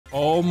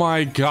Oh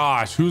my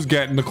gosh, who's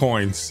getting the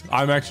coins?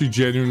 I'm actually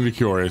genuinely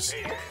curious.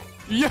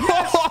 Yo!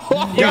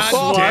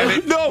 God damn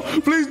it. No,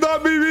 please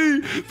not be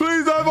me.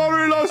 Please, I've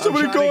already lost so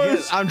many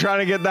coins. I'm trying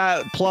to get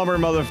that plumber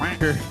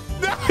motherfucker.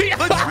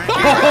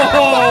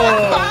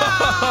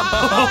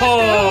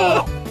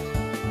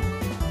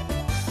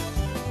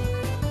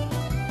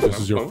 This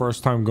is your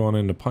first time going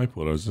into pipe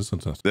with us,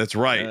 isn't it? That's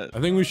right. I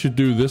think we should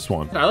do this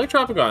one. I like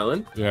Tropic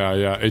Island. Yeah,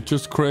 yeah. It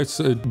just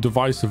creates a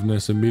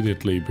divisiveness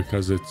immediately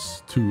because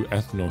it's two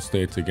ethno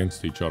states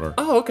against each other.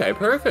 Oh, okay,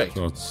 perfect.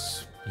 So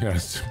it's, yeah,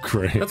 it's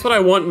great. That's what I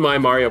want in my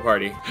Mario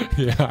Party.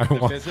 Yeah,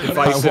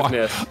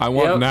 Divisiveness. I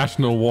want Yep.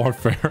 national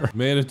warfare.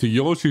 Made it to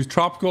Yoshi's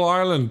tropical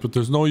island, but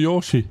there's no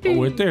Yoshi. Oh,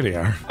 wait, there they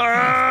are.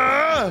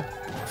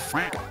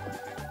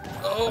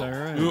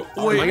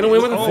 Am I gonna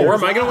win with a 4?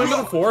 Am I gonna win with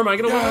a 4? Am I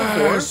gonna win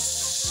with a 4?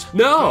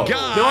 No,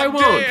 God no, I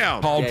won't.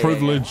 damn. All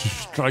privilege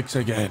strikes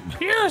again.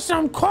 Here are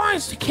some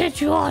coins to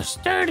get you all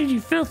started, you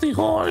filthy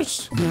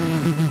horse.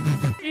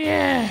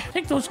 Yeah,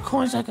 take those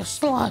coins like a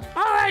slut.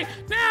 All right,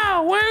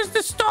 now, where's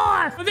the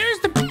star? Oh, there's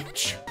the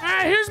bitch. All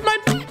right, here's my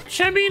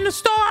bitch. I mean the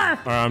star. All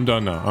right, I'm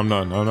done now. I'm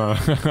done. I'm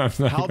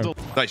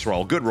not. Nice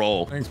roll. Good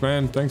roll. Thanks,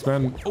 man. Thanks,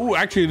 man. Oh,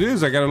 actually, it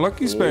is. I got a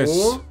lucky space.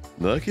 Ooh.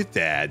 Look at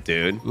that,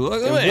 dude.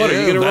 Look And what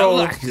are you gonna roll?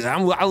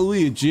 I'm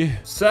Luigi.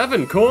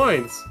 7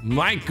 coins.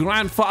 My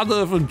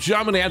grandfather from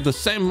Germany had the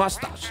same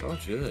mustache. Oh,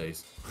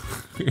 jeez.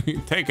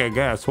 Take a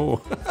guess. Who?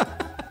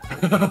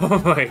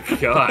 Oh my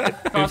god.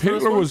 If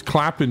Hitler was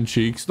clapping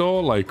cheeks though,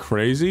 like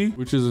crazy,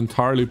 which is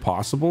entirely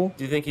possible,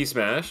 Do you think he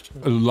smashed?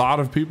 a lot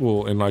of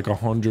people in like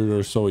 100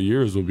 or so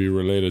years will be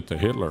related to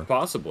Hitler.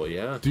 Possible,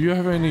 yeah. Do you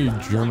have any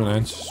German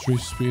ancestry,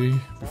 Speedy?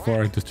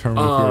 Before I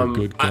determine if you're a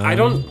good guy. I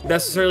don't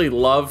necessarily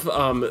love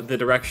the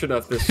direction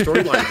of this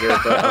storyline here,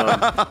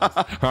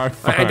 but Alright,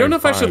 I don't know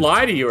if I should fine.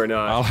 lie to you or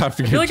not. I'll have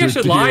to get I feel like I your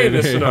should lie in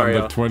this DNA on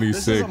scenario. the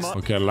 26.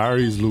 Okay,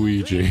 Larry's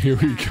Luigi. Here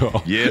we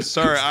go. Yes,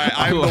 sir.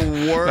 I'm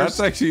the worst. That's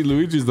actually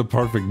Luigi's the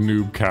perfect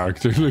noob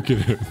character. Look at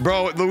him.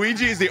 Bro,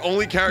 Luigi is the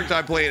only character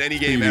I play in any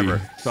game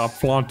ever. Stop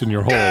flaunting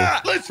your hole.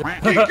 Ah, let's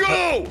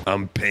go.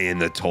 I'm paying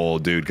the toll,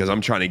 dude, because I'm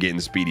trying to get in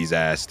Speedy's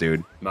ass,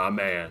 dude. My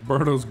man.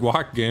 Birdo's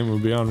guac game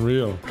would be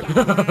unreal.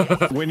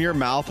 When your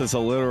mouth is a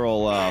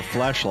literal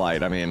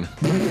fleshlight, I mean.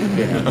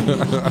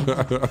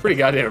 Pretty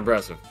goddamn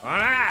impressive. All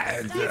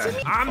right,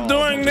 I'm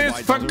doing this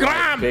for Big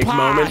Grandpa.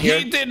 moment here.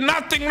 He did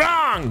nothing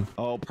wrong.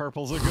 Oh,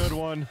 purple's a good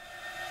one.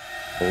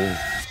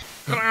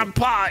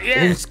 Grandpa,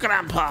 yes,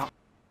 Grandpa.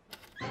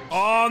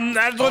 Oh,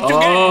 that's what you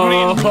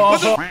Oh,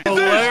 get, Green.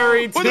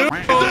 Larry, What the too.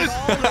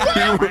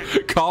 f is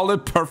this? Call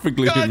it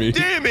perfectly to God me.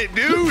 damn it,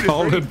 dude.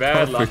 Call it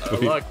Bad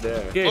perfectly. luck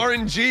there.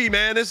 RNG,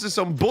 man. This is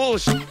some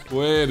bullshit.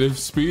 Wait, if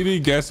Speedy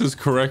guesses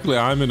correctly,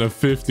 I'm in a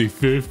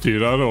 50-50,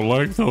 and I don't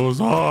like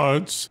those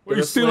odds. You're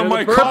Let's stealing land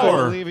my the purple. I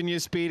color. believe in you,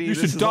 Speedy. You This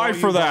should is die all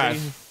for you, that.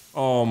 buddy.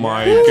 Oh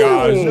my Ooh.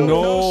 gosh, No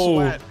no.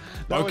 sweat.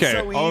 That was Okay,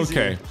 so easy.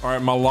 okay. All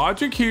right, my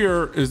logic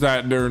here is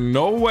that there's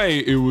no way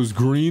it was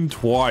green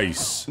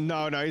twice.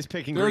 No, he's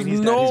picking There's green. He's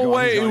no dead. He's gone,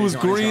 way he's gone, it was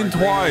he's gone, he's green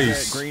gone.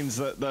 twice. Green's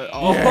the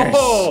Yes.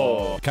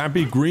 Oh. Can't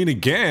be green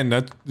again.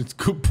 That's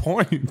good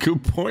point.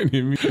 Good point. I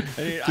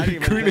didn't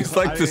even Green think is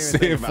like about- the I didn't even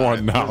think safe about one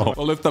it. now.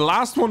 Well, if the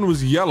last one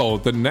was yellow,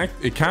 the next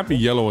it can't be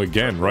yellow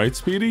again, right,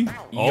 Speedy?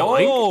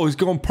 Yoink. Oh, he's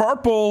going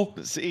purple.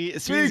 See,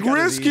 Big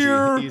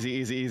riskier.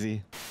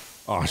 Easy.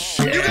 Oh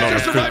shit. You No, guys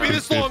it's are surviving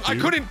this long. I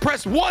 50-50. couldn't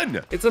press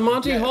 1. It's a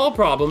Monty Hall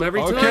problem every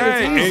time.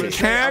 Okay, It's it easy.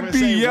 can't I'm be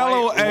gonna say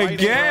yellow white and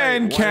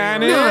again, right,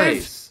 can white it? and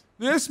Nice.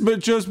 This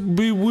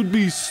would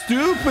be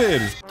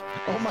stupid.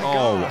 Oh my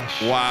Oh,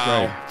 gosh.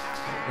 Wow.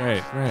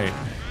 Right.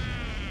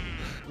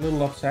 A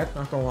little upset,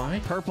 not gonna lie.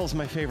 Purple's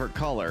my favorite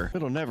color.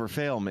 It'll never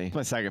fail me.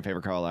 My second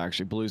favorite color,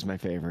 actually. Blue's my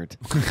favorite.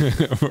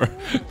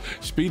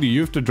 Speedy,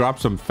 you have to drop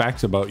some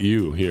facts about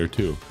you here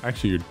too.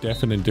 Actually, you're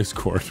deaf and in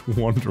Discord.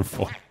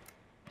 Wonderful.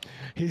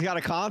 He's got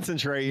to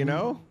concentrate, you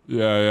know?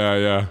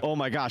 Yeah. Oh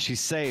my gosh, he's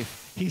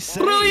safe. He's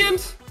safe.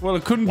 Brilliant. Well,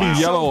 it couldn't Wow. be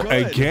yellow So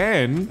good.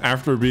 again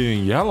after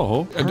being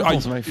yellow.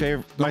 Purple's my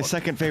favorite. My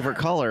second favorite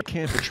color.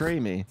 Can't betray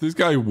me. This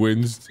guy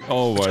wins.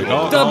 Oh my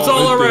god. Dubs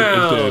all it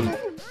around. did.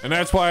 And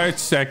that's why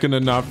it's second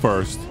and not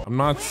first. I'm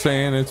not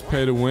saying it's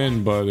pay to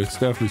win, but it's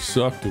definitely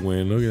sucked to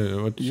win. Look at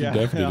it. What she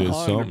definitely did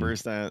something.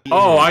 100%.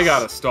 Oh, I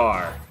got a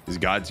star. He's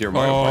God tier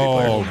Mario Party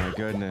player. Oh Oh, my I think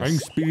goodness.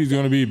 Speedy's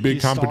gonna be a big He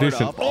started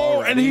competition. up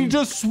Oh, and he already.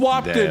 just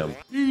swapped Damn. it.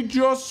 He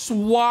just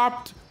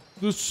swapped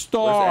the Where's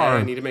star A?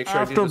 I need to make sure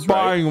I do after this right.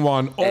 buying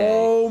one.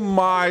 Oh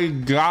my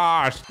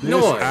gosh, this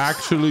Nice.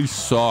 actually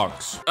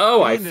sucks,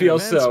 Oh, I Ain't it feel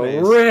immense, so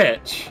man?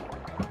 rich.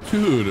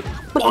 dude.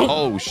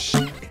 Oh,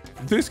 shit.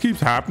 If this keeps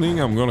happening,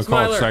 I'm gonna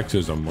call it Smiler.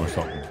 sexism or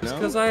something.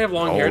 Because I have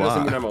long Oh, hair wow.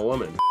 doesn't mean I'm a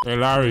woman. Hey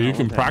Larry, you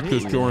can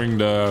practice during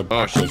the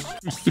practice.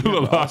 You're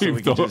still Also, we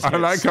alive can though. just I get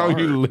like how you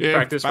started. lived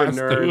Practice for past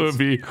nerds.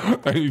 Ubi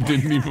and you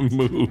didn't even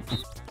move.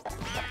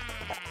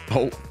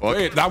 Oh,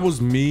 wait, that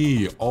was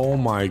me. Oh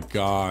my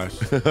gosh.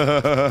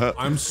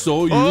 I'm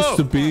so used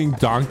to being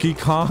Donkey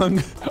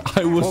Kong.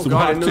 I was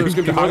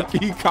watching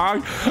Donkey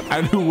Kong,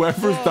 and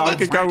whoever's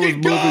Donkey Kong was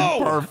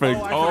moving perfect.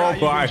 Oh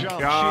my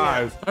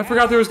gosh. I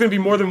forgot there was going to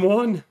be more than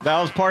one.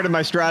 That was part of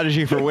my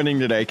strategy for winning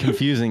today,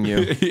 confusing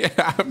you.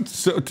 Yeah, I'm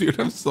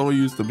so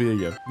used to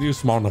being it. Need a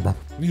small number.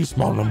 Need a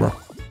small number.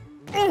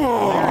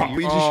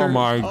 Oh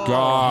my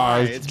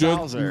gosh. It's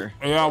Bowser.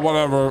 Yeah,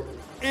 whatever.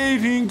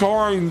 18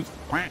 coins.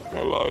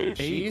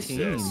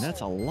 18,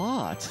 that's a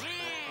lot.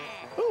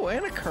 Oh,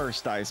 and a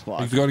cursed ice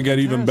block. It's gonna get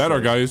even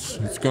better, guys.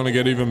 It's gonna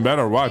get even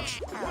better.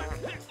 Watch.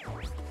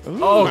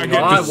 Oh I God,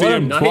 get to see what a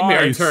him nightmare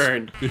twice.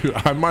 turn. Dude,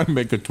 I might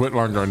make a twit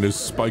longer on this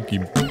spiky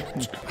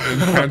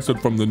enhanced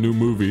from the new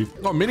movie.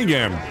 Oh,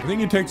 minigame. I think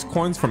he takes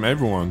coins from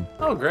everyone.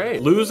 Oh,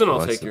 great. Lose and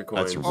I'll take your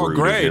coins. That's Oh, rude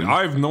great. of him.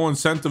 I have no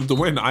incentive to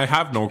win. I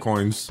have no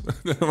coins.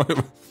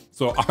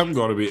 So I'm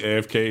going to be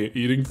AFK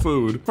eating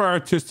food. For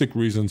artistic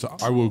reasons,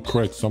 I will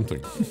create something.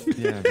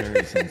 Yeah,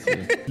 very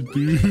sensitive.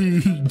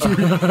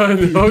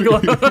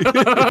 Nogla.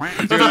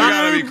 Dude, I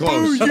gotta be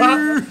close.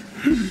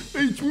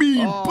 It's me,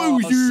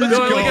 Boozer. Let's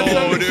No, I go,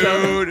 like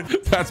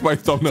dude. That's my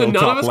thumbnail So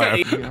none top of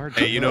us got left.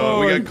 Hey, you know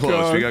what? We got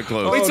close. We got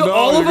close. Wait, so no,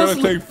 all of you're us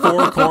gonna take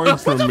 4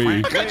 coins from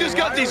me. I just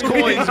got these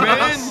coins,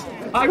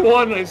 man. I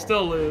won, I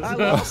still lose. I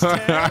lost 10.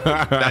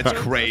 That's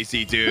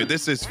crazy, dude.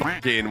 This is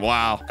fucking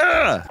wow.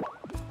 Ugh.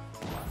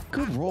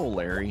 Good roll,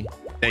 Larry.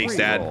 Thanks,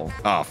 Great Dad. roll.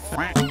 Oh,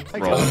 I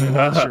roll.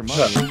 got your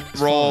money.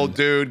 Roll,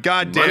 dude.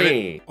 God damn it.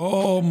 Money.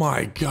 Oh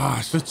my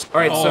gosh. That's,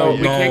 All right, so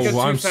we can't go too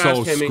I'm fast,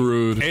 so Timmy.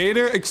 screwed. A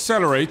to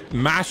accelerate,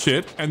 mash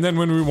it, and then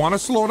when we want to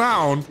slow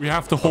down, we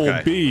have to hold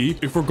Okay. B.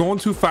 If we're going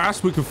too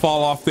fast, we can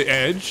fall off the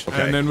edge.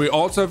 Okay. And then we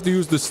also have to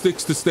use the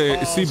sticks to stay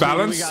see Speedy,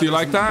 balance. we got Do you this.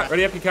 like that?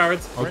 Ready up, you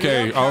cowards.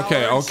 Okay, up,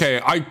 okay, cowards. okay.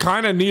 I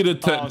kind of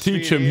needed to Oh,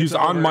 teach Speedy, him. He's it's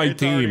on over, my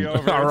it's already team. over, All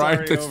it's right,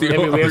 already that's the over.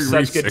 Timmy, we have only such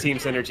reason. good team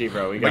synergy,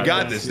 bro. We We got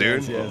got this,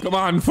 dude. Yes. Come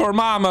on, for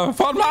mama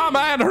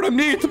and her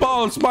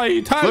meatballs, my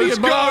Italian Let's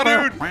go,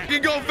 butter. dude. You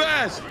can go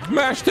fast.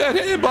 Mash that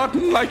A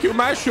button like you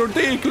mash your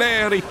dick,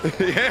 Larry.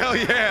 Hell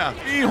yeah.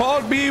 B,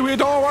 hold B. We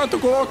don't want to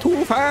go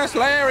too fast,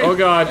 Larry. Oh,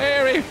 God.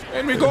 Larry,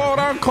 when we go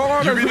around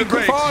corners, You be we the can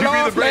brakes. fall You be the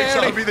off, brakes.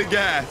 I'll Larry. be the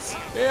gas.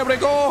 Here we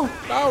go.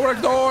 Now we're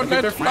going.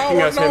 they're Let's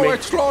flanking us, Timmy.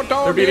 let's slow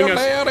down They're beating here, us.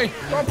 Larry.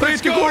 Don't play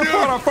Let's too go, good dude.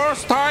 for a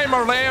first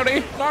timer, Larry.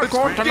 Not Let's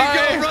going to fucking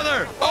lie. go,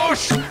 brother. Oh,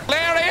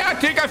 Larry, I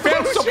think I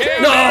felt some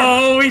air.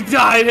 No, we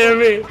died,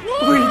 Timmy.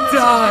 We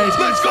died.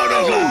 Let's go,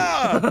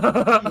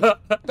 Nogla.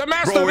 The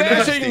master Bro, we're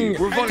nasty.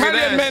 racing. We're fucking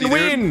Italian men nasty,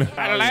 win.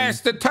 At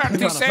last, the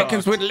 30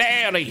 seconds with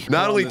Larry.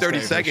 Not only this 30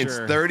 day for seconds,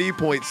 sure.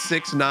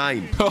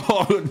 30.69.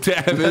 Oh,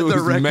 damn, it a was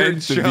record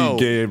meant to show. be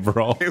gay,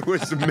 bro. It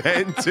was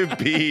meant to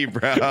be,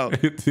 bro.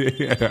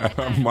 Yeah,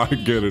 I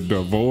might get a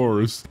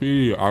divorce.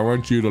 P, I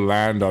want you to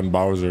land on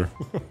Bowser.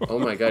 Oh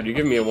my God, you're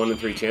giving me a 1 in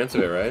 3 chance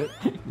of it, right?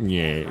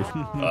 Yeah.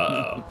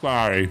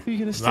 Sorry. Who you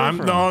gonna steal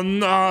from?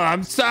 No,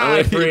 I'm sorry.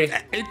 Only 3.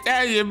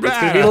 Italian It's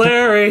gonna be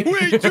Larry.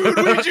 Wait, dude,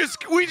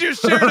 we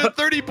just shared a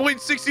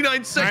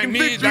 30.69 second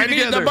victory I need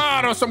to together.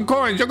 borrow some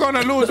coins. You're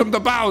gonna lose them to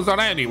Bowser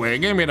anyway.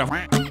 Give me the.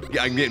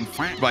 Yeah, I'm getting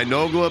f***ed by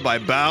Nogla, by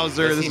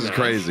Bowser. Is This he is nice?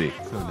 crazy.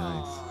 So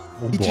nice.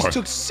 Oh, He boy. just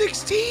took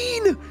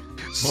 16.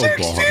 16.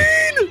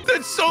 boy.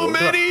 That's so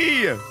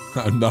many.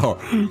 No,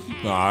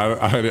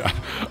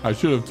 I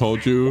should have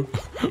told you,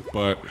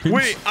 but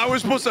Wait, I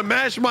was supposed to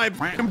mash my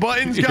f***ing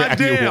buttons? Yeah,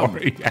 you Goddamn. were.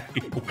 Yeah,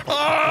 you were.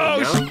 Oh,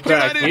 Now shit, I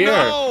back didn't here.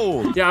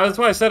 know. Yeah, that's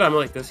why I said I'm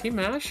like, does he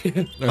mash?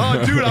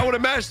 Oh, dude, I would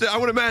have mashed it. I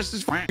would have mashed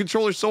this f***ing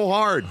controller so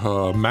hard.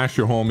 Mash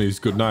your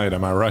homies. Good night.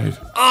 Am I right?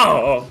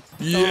 Oh,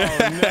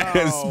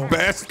 Yes, no.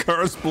 best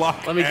curse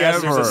block let me guess.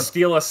 ever. There's a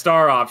steal a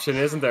star option,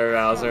 isn't there,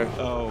 Bowser?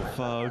 Oh,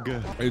 fug.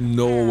 In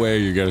no way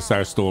you get a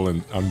star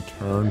stolen on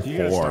turn You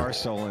get a star 4.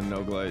 stolen,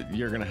 Nogla.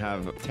 You're gonna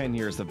have 10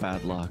 years of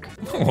bad luck.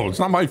 Oh, it's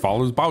not my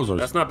fault. It's Bowser's.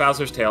 That's not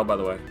Bowser's tail, by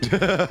the way.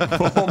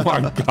 Oh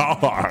my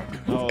god.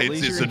 Oh, at It's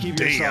least just you're gonna a keep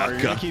your star.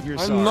 You're gonna day, keep your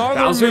star. Another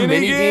Bowser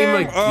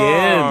minigame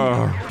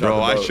minigame again.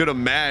 Bro, I should have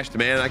mashed,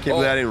 man. I can't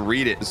believe I didn't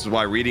read it. This is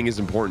why reading is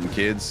important,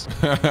 kids.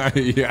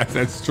 Yeah,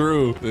 that's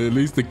true. At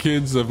least the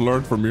kids have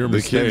learned from your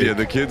mistake.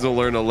 The kids will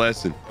learn a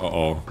lesson.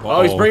 Uh-oh.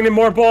 Oh, he's bringing in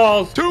more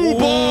balls. 2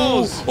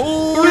 balls!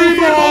 Oh, 3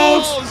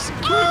 balls!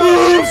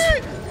 balls!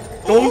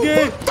 Don't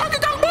get. Donkey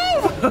Kong,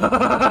 move!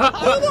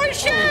 Oh, my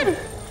shit!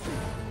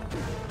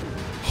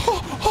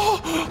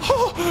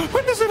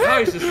 When does it Now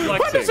end? he's just When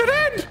flexing. does it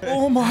end?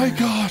 Oh my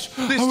gosh.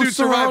 This I was dude survived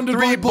surrounded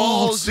 3 by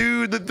balls,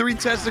 dude. The 3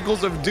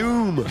 testicles of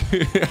doom.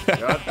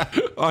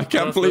 I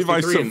can't Not believe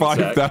I supposed to be 3 in the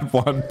survived sack. that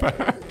one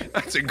pack.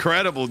 That's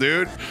incredible,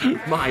 dude.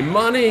 My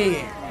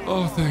money.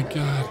 Oh, thank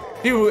God.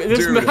 Dude, this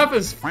Dude, map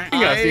is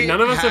f***ing us. Dude,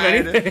 none of us have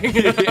had-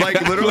 anything.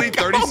 Like literally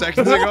 30 how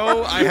seconds poor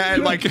ago, I had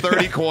you like get.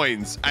 30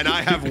 coins, and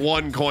I have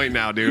 1 coin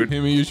now, dude.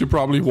 Timmy, you should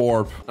probably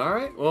warp. All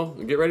right, well,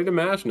 get ready to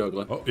mash,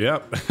 Nogla. Oh,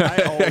 yep.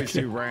 I always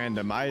do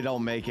random. I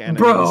don't make enemies.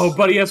 Bro,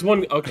 but he has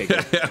 1. Okay,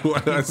 good. Well,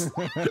 that's-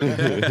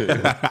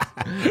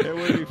 It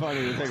would be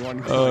funny to take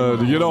one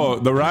coin. you know,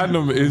 the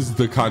random is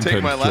the content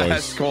Take my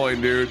last choice.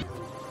 coin, dude.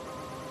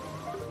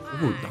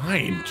 Ooh,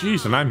 9.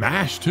 Jeez, and I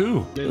mashed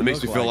too. It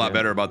makes me feel a lot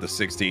better about the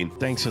 16.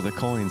 Thanks for the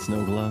coins,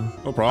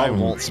 Nogla. No problem.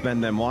 I won't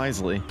spend them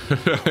wisely.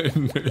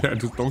 Yeah,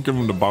 just don't give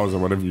him to Bowser,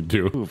 whatever you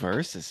do. Ooh,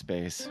 versus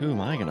space. Who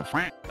am I gonna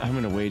I'm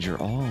gonna wager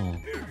all.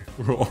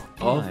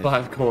 All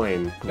 5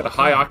 coin. Got a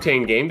high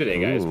octane game today,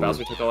 guys.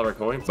 Bowser took all of our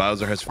coins.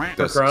 Bowser has f***ed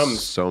us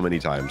crumbs. so many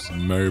times.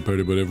 Very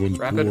pretty, but everyone's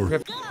Rapid poor.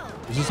 rip.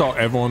 This is how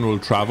everyone will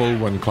travel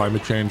when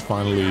climate change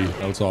finally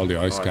melts all the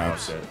ice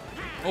caps.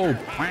 Oh,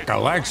 I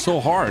lag so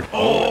hard.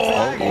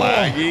 Oh,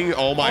 lagging.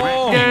 Oh my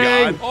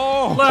god.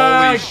 Oh,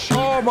 Holy shit.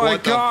 oh my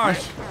What the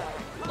gosh.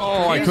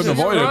 Oh, I couldn't Jesus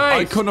avoid it. I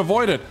Christ. couldn't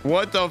avoid it.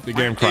 What the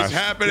game f*** crashed. is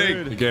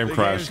happening? The game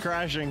crashed.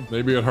 crashing.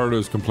 Maybe it hurt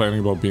us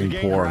complaining about being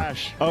poor.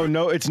 Crash. Oh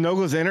no, it's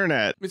Nogla's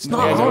internet. It's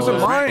not. How's it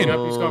mine? He's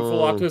gone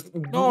full optimist.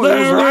 No, it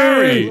was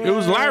Larry. It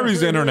was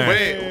Larry's internet.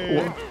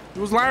 Wait. It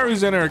was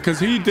Larry's internet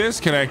because he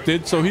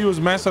disconnected, so he was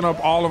messing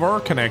up all of our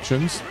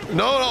connections.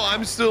 No,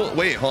 I'm still.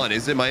 Wait, hold on.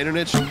 Is it my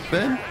internet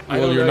then?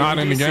 Well, you're not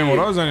in the game with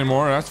us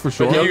anymore, that's for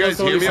sure. Can you guys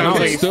hear me? Now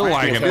Okay. it's still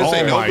lagging. I was gonna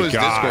say, Oh my Nogla's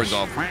gosh. Discord's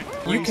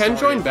off. You can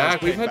join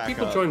back. We've had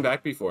people join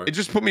back before. It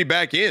just put me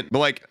back in. But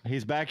like,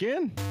 He's back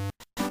in.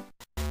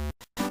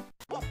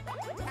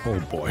 Oh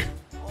boy.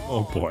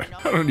 Oh boy.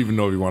 I don't even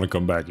know if you want to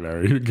come back,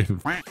 Larry. You're getting...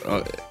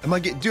 am I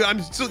getting? Dude,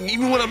 I'm still.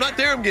 Even when I'm not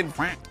there, I'm getting.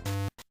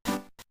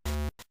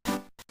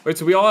 Wait,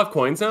 so we all have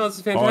coins now? This is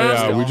Oh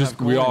fantastic.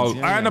 yeah, we all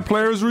and the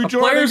players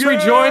rejoining. players Yay!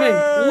 rejoining.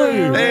 Hey,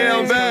 I'm He's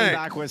coming back.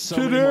 back with so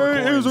many more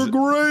Today is coins. a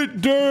great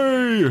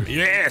day.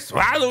 Yes,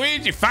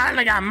 Waluigi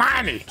finally got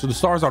money. So the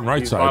star's on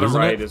right side, Bottom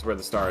isn't right it? is where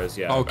the star is,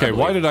 yeah. Okay,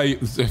 why did I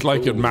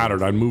like it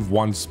mattered? I moved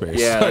one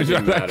space. Yeah, it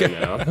didn't matter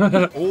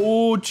now.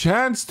 Oh,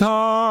 chance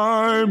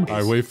time. All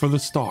right, wait for the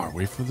star.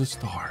 Wait for the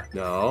star.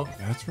 No.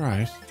 That's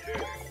right.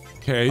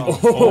 Okay.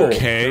 Oh,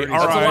 Okay. All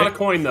That's a lot right. of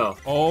coin, though.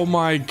 Oh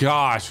my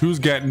gosh, who's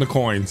getting the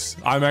coins?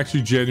 I'm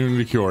actually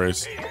genuinely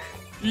curious.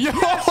 Yo!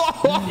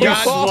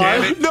 God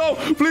damn it. No,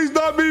 please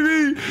not be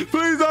me.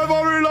 Please, I've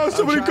already lost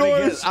so many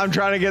coins. I'm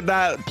trying to get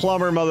that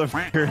plumber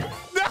motherfucker.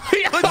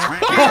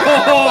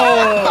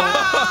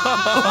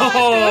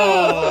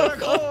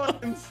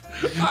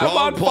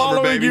 I'm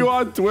unfollowing you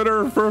on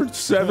Twitter for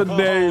 7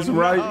 days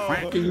right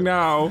fucking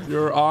now.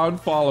 You're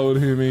unfollowed,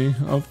 Himmy.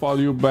 I'll follow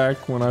you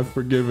back when I've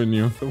forgiven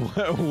you.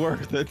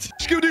 Worth it.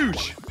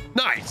 Skadoosh.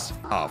 Nice.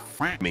 Oh,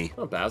 f me.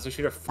 Oh, Bowser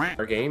should have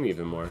our game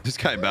even more. This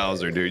guy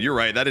Bowser, dude. You're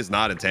right. That is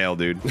not a tail,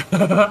 dude. Look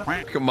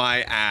at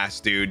my ass,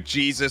 dude.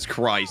 Jesus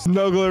Christ.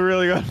 Nogla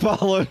really got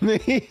followed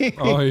me.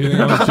 Oh, you think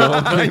I was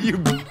joking? You You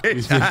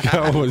bitch. think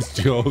I was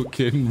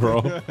joking,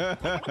 bro?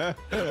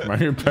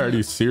 My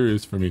party's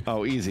serious for me.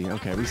 Oh, easy.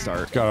 Okay, we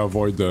start. Gotta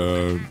avoid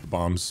the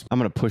bombs. I'm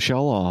gonna push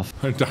y'all off.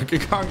 Donkey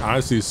Kong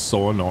honestly is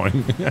so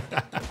annoying to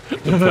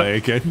play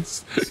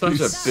against. Such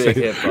He's a big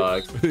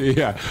hitbox.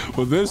 Yeah,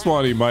 well, this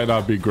one he might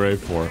not be great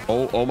for.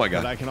 Oh my But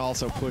god. I can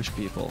also push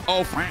people.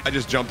 Oh, I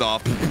just jumped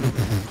off.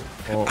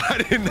 I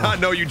did not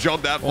know you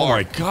jumped that Oh far.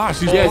 my gosh,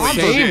 these Yeah, bombs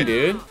are- same,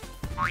 dude.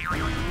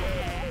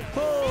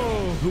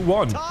 Who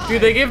won?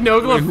 Dude, they gave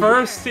Nogla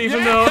first,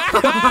 even though...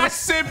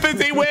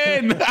 Sympathy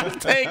win! I'll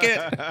take it.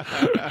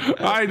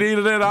 I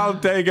needed it. I'll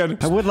take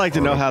it. I would like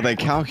to know how they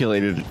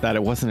calculated that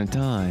it wasn't a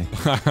tie.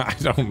 I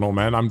don't know,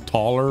 man. I'm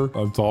taller,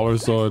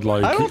 so it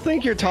like. I don't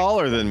think you're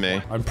taller than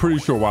me. I'm pretty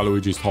sure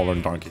Waluigi's taller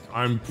than Donkey Kong.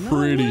 I'm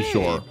pretty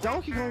sure.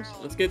 Donkey Kong's.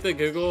 Let's get the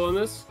Google on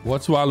this.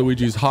 What's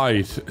Waluigi's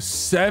height?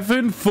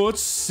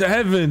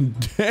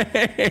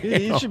 7'7".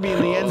 He should be in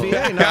the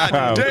NBA now.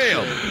 God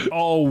damn.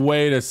 Oh,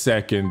 wait a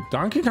second.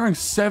 Donkey Kong's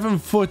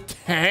 7'10".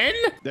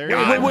 There you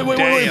God go. Wait,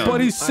 damn. but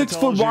he's I 6'1"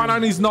 told you.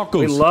 on his We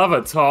knuckles. love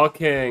a tall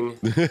king.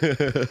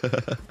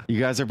 You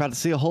guys are about to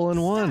see a hole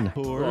in one.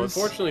 Well,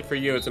 unfortunately for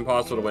you, it's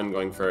impossible to win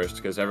going first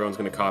because everyone's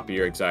going to copy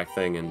your exact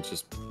thing and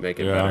just make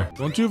it Yeah. better.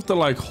 Don't you have to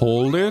like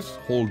hold down?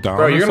 Bro,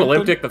 or you're going to limp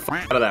something? dick the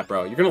out of that,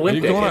 bro. You're going to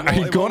limp dick Are it.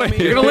 you gonna hit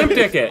You're going to limp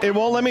dick it. It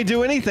won't let me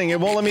do anything. It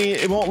won't let me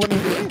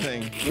do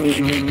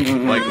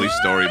anything. Likely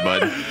story,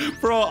 bud.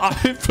 Bro,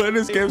 I've played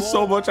this game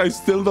so much, I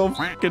still don't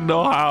fucking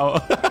know how.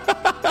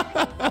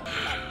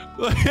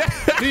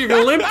 Dude, you're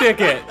going to limp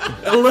dick it.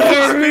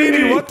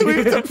 Speedy, what do we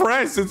have to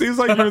press? It seems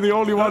like you're the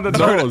only one that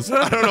knows.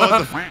 I don't know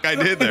what the f I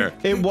did there.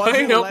 It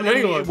wasn't, helping letting me,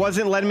 anyone. it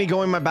wasn't letting me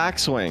go in my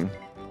backswing.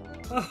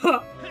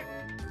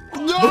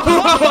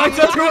 I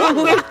thought you were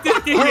limp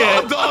dicking Oh,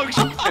 it. dog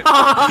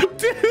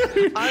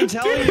shit. I'm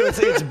telling you,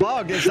 it's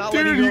bugged. It's not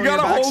letting Dude, you go you in your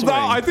gotta hold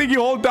down. I backswing. think you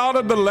hold down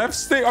on the left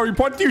stick, or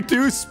what do you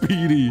do,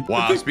 Speedy?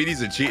 Wow,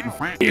 Speedy's a cheating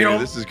f here.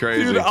 This is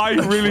crazy. Dude, I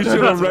really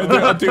should have read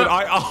that. Dude,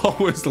 I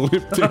always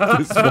lip dick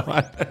this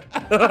one.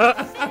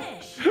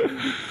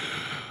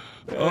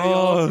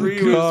 All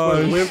three was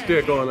gosh. limp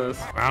dick on us.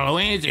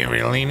 Waluigi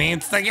really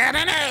needs to get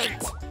an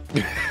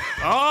 8.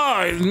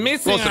 Oh, he's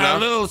missing Close a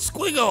enough. little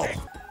squiggle.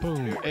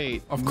 Boom,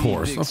 8. Of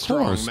course, Big, of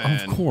strong course,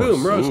 man. of course.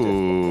 Boom, roasted.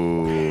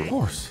 Ooh. Of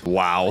course.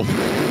 Wow.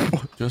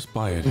 Just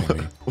buy it,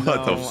 Hemi.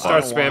 What the fuck?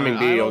 Start spamming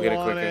B, you'll get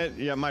it quicker.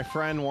 Yeah, my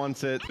friend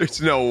wants it.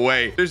 There's no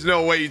way. There's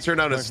no way you turn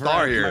down a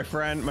star here. My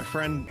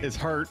friend is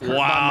hurt by Wow.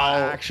 my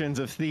actions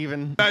of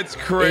thieving. That's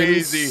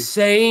crazy.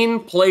 Insane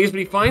plays, but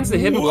he finds the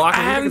hidden block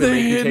and the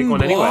make you take hidden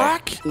one anyway.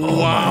 block?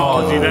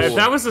 Wow. Oh, dude, if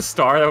that was a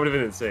star, that would have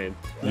been insane.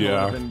 That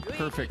Yeah. would have been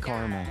perfect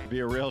karma. It'd be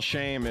a real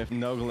shame if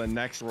Nogla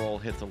next roll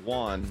hits a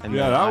 1. And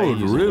Yeah, then that I would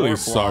use a really warp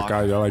suck. block,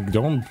 I like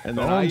don't and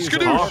then I use a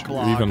talk warp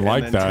block even and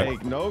like then that. take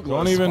Nogla's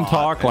Don't even spot,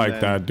 talk and like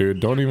then that, dude.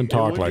 Don't even it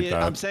talk would like be-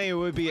 that. I'm saying it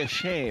would be a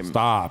shame.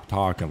 Stop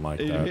talking like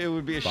that. It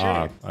would be a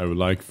Stop. shame. I would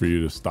like for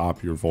you to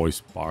stop your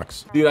voice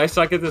box. Dude, I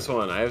suck at this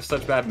one. I have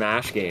such bad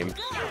MASH game.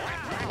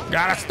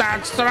 Gotta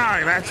start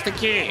strong. That's the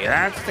key.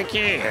 That's the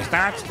key.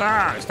 Start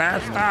strong.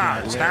 Start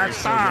strong. Start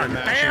strong.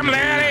 Damn,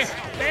 Larry.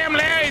 Damn,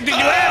 Larry. Did you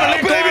ever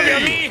let go of your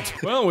meat?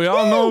 Well, we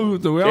all know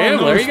that we all Damn,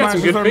 know Larry, you got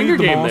some Smash is good our finger meat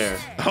the game most.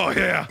 there. Oh,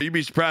 yeah. You'd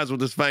be surprised what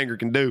this finger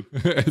can do.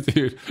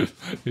 Dude,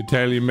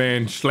 Italian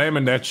man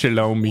slamming that shit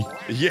on me.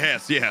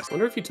 Yes, yes. I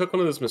wonder if you took one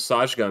of those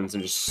massage guns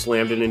and just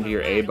slammed it into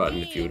your A button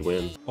if you would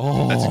win.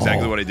 Oh, That's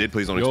exactly what I did.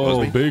 Please don't expose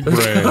yo, me. big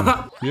brain.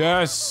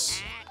 Yes.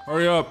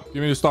 Hurry up.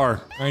 Give me the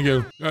star. Thank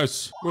you.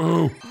 Yes.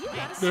 Woohoo.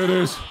 There it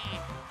is.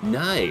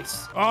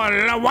 Nice.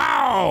 Oh,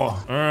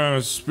 wow.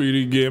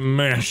 Speedy, get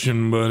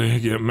mashing,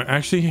 buddy.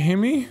 Actually,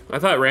 Hemi? I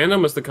thought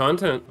random was the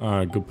content.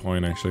 Good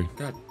point, actually.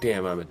 God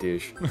damn, I'm a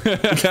douche.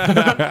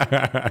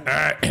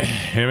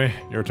 Hemi,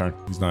 your turn.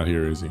 He's not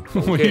here, is he?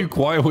 Why are you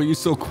quiet? Why are you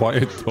so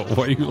quiet, though?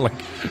 Why are you like...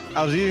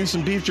 I was eating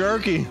some beef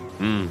jerky.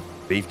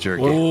 Beef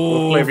jerky.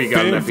 Oh, What flavor you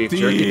got in that beef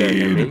jerky there,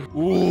 Hemi?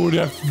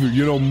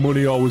 Oh,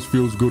 money always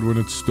feels good when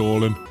it's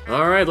stolen.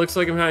 All right, looks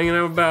like I'm hanging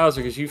out with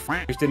Bowser because you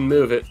f***ers didn't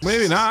move it.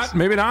 Maybe not.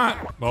 Maybe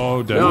not.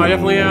 Oh, definitely. No, I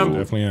definitely am.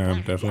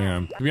 Definitely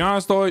am. To be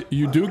honest, though,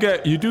 you do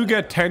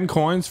get 10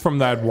 coins from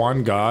that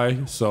one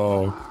guy,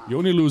 so you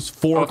only lose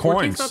 4 Oh, 14's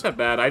coins. not that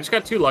bad. I just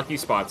got 2 lucky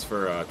spots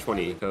for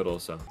 20 total,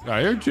 so. Yeah,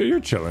 you're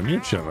chilling.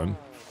 You're chilling.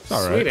 It's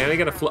all Sweet, right. and I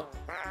got a float.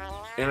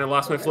 And I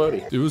lost my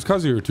floaty. It was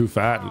because you were too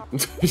fat.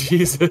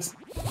 Jesus.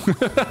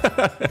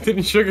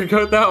 Didn't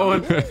sugarcoat that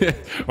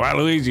one. Well,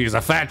 Luigi is a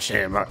fat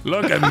shamer.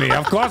 Look at me.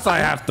 Of course I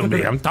have to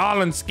be. I'm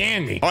tall and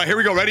skinny. All right, here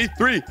we go. Ready?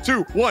 3,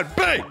 2, 1,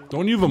 bang!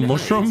 Don't you have a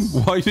mushroom?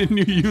 Why didn't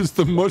you use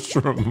the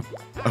mushroom?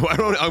 I'm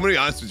gonna be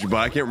honest with you, but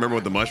I can't remember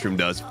what the mushroom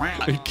does.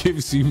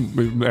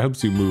 It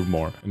helps you move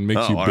more and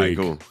makes you all big.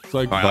 right, cool. It's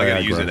like All right, I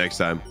gotta Viagra. use it next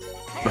time.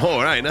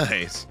 All right,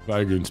 nice.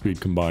 Viagra and speed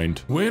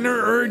combined.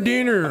 Winner or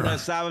dinner?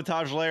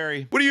 Sabotage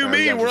Larry. What do you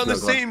mean? got We're on the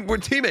this Nogla. same. We're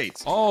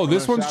teammates. Oh,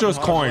 this one's just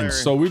Sabotage coins. Larry.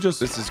 So we just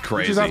This is We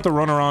crazy. just have to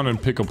run around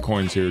and pick up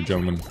coins here,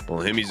 gentlemen.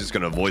 Well, Hemi's just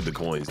gonna avoid the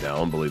coins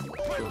now. Unbelievable.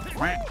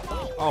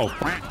 Oh,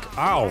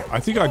 ow! I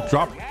think I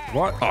dropped.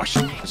 What? Oh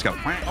shit! Let's go.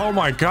 Oh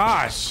my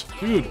gosh,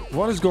 dude!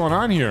 What is going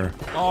on here?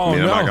 Oh I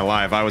mean, I'm not gonna no!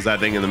 lie. If I was that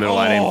thing in the middle,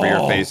 I'd aim for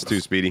your face too,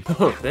 Speedy.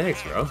 Oh,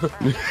 thanks, bro.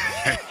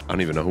 I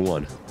don't even know who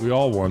won. We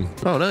all won.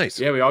 Oh, nice.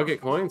 Yeah, we all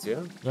get coins,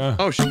 yeah. Yeah.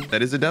 Oh shit!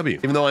 That is a W.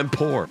 Even though I'm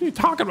poor. What are you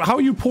talking about? How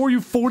you poor?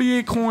 You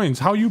 48 coins.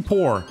 How you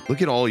poor?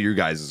 Look at all your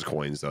guys'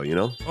 coins, though. You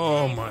know.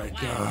 Oh my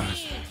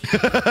gosh.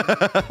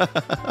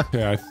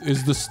 Yeah,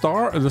 is the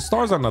star? The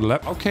star's on the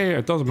left. Okay,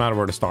 it doesn't matter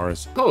where the star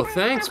is. Oh,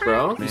 thanks,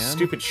 bro. You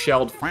stupid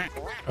shelled Hey,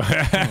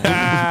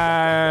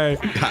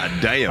 God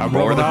damn. I'm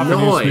More rubbing off than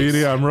on you, noise.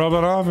 Speedy. I'm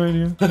rubbing off on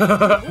you.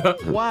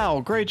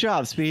 Wow, great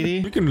job, Speedy.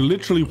 You can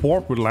literally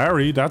warp with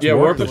Larry. That's Yeah,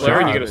 worth warp the with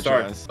Larry and you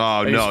shot. get a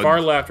star. Oh He's no.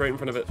 far left, right in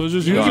front of it. So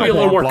just You use need to be a the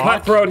little more warp block.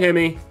 cutthroat,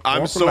 Hemi. I'm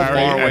Warp so Larry far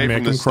and away make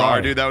from the him star,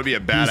 cry. dude. That would be a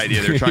bad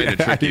idea. They're trying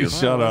to trick you.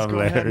 Shut Let's up, go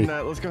ahead Larry.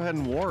 and, let's go ahead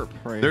and warp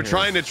right They're here.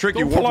 trying to trick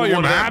you. Don't pull Warp out your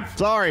one of them. map.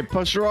 Sorry,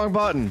 push the wrong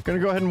button. Gonna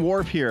go ahead and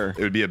warp here.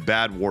 It would be a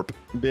bad warp.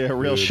 It'd be a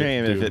real Dude,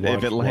 shame if dude,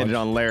 it landed watch.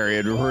 on Larry.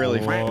 It'd really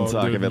fucking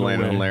suck dude, if it no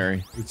landed way. on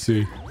Larry. Let's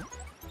see.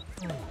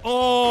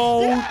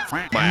 Oh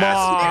My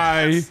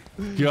ass.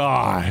 my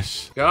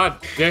gosh. God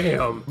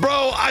damn.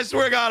 Bro, I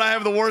swear to God, I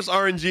have the worst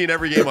RNG in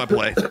every game I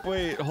play.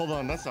 Wait, hold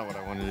on. That's not what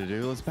I wanted to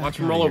do. Let's back Watch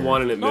him out roll a here.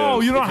 1 and it moves.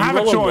 No, you don't If have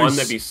a roll choice. 1,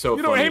 that'd be so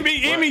you know,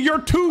 funny. Amy, you're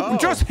too. Oh.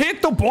 Just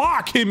hit the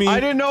block, Amy. I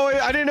didn't know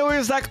he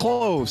was that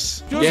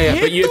close. Just Yeah,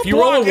 hit but you- the if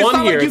you roll a block. It's 1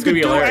 not here, like you it's gonna can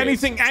be do hilarious.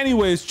 anything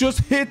anyways. Just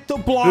hit the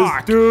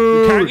block.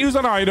 dude. You can't use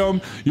an item.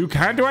 You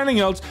can't do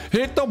anything else.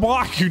 Hit the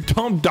block, you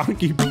dumb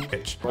donkey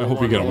bitch. I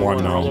hope you get a roll a 1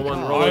 1, now. roll a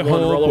 1, roll a I 1,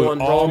 roll a hope 1, with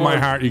roll all a my 1.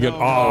 heart you get.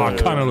 Oh,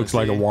 it kind of looks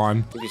like a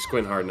 1. If you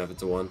squint hard enough,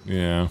 it's a 1.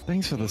 Yeah.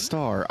 Thanks for the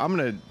star. I'm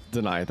gonna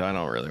deny it. I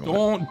don't really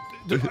want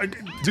Don't.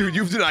 Dude,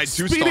 you've denied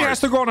 2 Speedy has stars.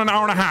 to go on an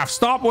hour and a half.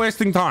 Stop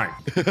wasting time.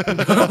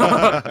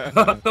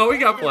 Oh, we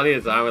got plenty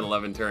of time with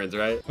 11 turns,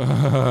 right?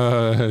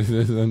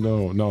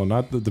 No,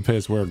 not the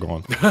pace we're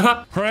going.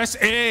 Press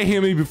A,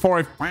 Hemi, before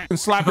I f***ing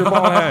slap your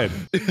bald head.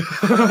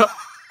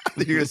 I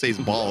think you're gonna say his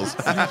balls.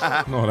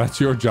 No, that's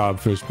your job,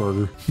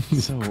 Fishburger.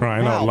 So,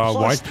 Crying out wow, loud.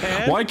 plus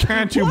 10? Why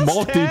can't you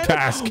Plus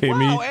multitask, 10?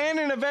 Hemi? Wow, and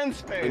in a event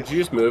space. Did you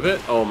just move it?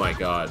 Oh my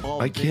god. Oh,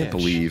 I can't bitch.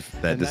 believe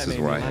that And this is made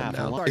where me I am laugh a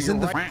now. lot. Isn't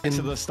You're the right next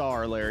to the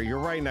star, Larry. You're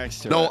right next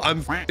to it. No,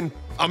 I'm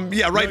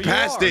yeah, right No,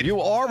 past it. You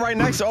are right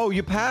next to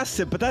you passed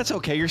it, but that's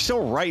okay. You're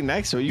still right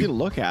next to it. You can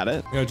look at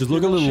it. Yeah, just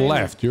look a little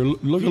left.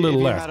 Look a little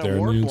left there,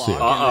 and you can see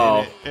it.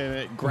 Uh-oh.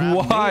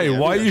 Why?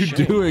 Why are you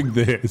doing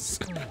this?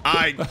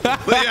 Yeah,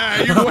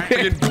 you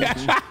fucking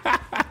bitch.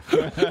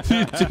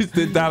 You just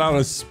did that out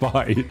of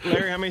spite.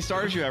 Larry, how many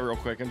stars you have real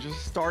quick? And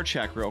just star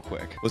check real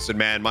quick. Listen,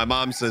 man, my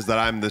mom says that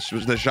I'm the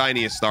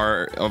shiniest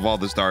star of all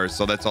the stars,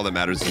 so that's all that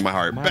matters in my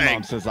heart. My Bang.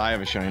 mom says I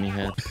have a shiny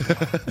head.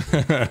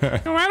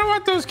 No matter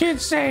what those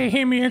kids say,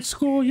 Himmy, at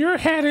school, your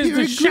head is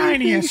the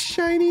shiniest.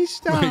 Shiny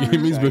star.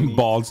 Himmy's been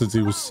bald since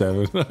he was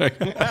 7.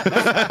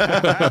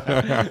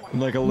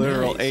 Like a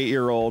literal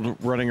 8-year-old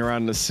running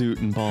around in a suit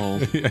and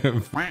bald. Yeah,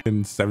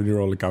 fucking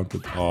 7-year-old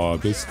accountant. Oh,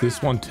 this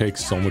one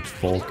takes so much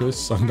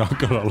focus. I'm not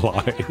gonna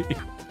lie.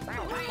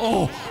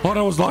 Oh, that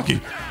was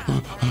lucky.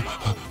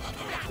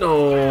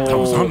 No. That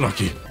was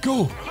unlucky.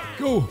 Go.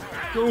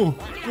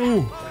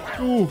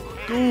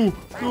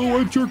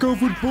 I jerk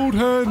off with both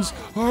hands.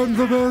 I'm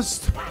the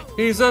best.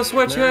 He's a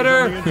switch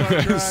hitter.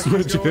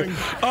 Switch it.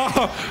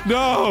 Oh,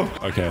 no.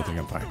 Okay, I think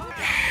I'm fine.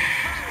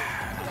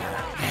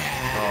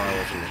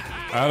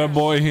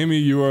 Attaboy,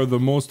 Himmy, you are the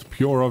most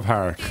pure of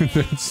heart.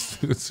 that's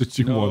what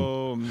you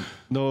want.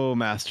 No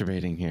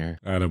masturbating here.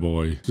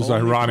 Attaboy. Just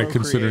Only ironic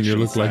considering you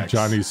look like sex.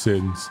 Johnny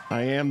Sins.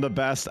 I am the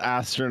best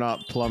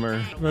astronaut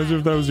plumber. Imagine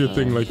if that was your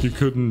thing, like you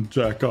couldn't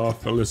jack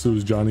off unless it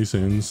was Johnny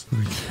Sins.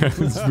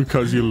 It's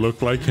because you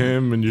look like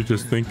him and you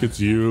just think it's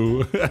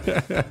you.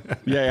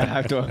 Yeah, I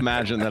have to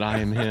imagine that I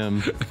am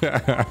him.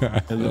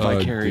 And live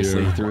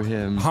vicariously dear. through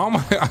him. How am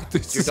I?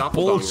 This is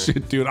doppelganger.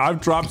 bullshit, dude. I've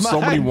dropped so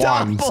many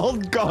wands.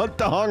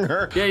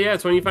 Doppelganger. Yeah,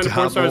 it's when you find a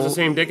porn star has the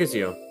same dick as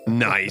you.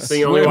 Nice. So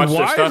you only watch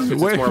their stuff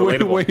because it's more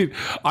relatable. Wait.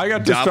 I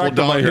got distracted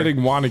by Doppelganger.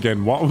 hitting one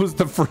again. What was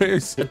the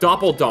phrase? A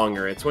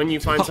doppeldonger. It's when you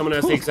find someone who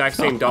has the exact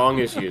same dong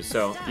as you.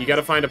 So you got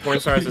to find a porn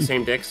star who has the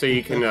same dick so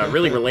you can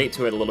really relate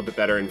to it a little bit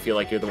better and feel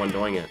like you're the one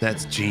doing it.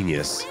 That's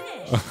genius.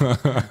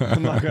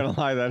 I'm not gonna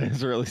lie, that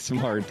is really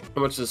smart.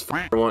 How much does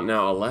f***er want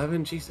now?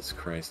 11? Jesus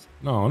Christ.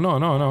 No.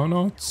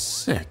 It's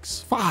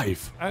 6. 5.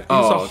 He's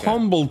Oh, a okay.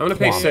 humble I'm gonna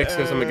pay twat. 6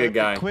 because I'm a good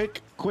guy.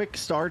 Quick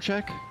star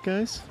check,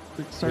 guys.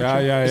 Quick star Yeah,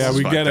 check. yeah. is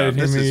We fucked get up. it.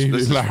 This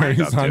is Larry's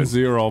fucked up, on dude.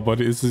 0, but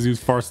this is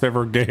his first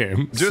ever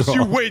game. Just so-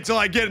 you wait till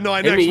I get into my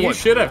Amy, next you one.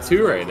 should have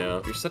 2 right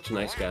now. You're such a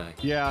nice guy.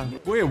 Yeah.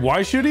 Wait,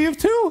 why should he have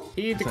 2?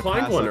 He I declined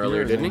passed one up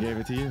earlier, yours and didn't he? Gave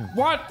it to you.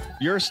 What?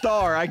 Your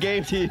star, I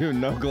gave to you,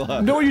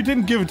 Nogla. No, you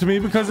didn't give it to me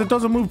because it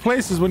doesn't move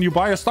places when you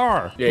buy a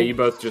star. Yeah, you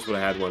both just would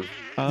have had one.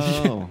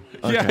 Oh.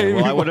 Okay. Yeah,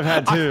 well, I would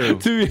have had 2.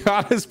 To be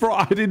honest, bro,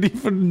 I didn't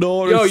even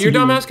know. Yo, your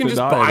dumbass can just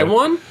buy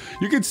one?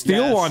 You can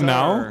steal Yes, one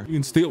now. sir. You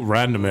can steal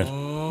random it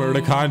for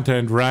the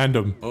content.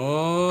 Random.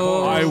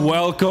 Oh, I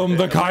welcome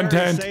the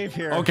content. safe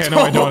here. Okay, no,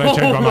 I don't. I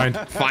changed my mind.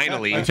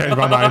 Finally. I changed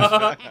my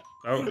mind.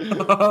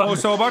 Oh,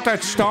 so about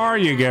that star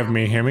you gave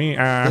me, Himmy.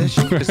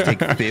 Just take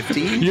 50?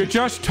 You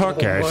just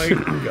took Oh it.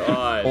 my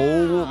god.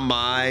 Oh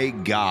my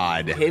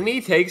god.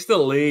 Himmy takes the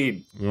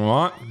lead. You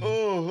what?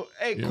 Oh,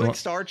 hey, quick what?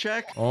 star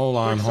check. Hold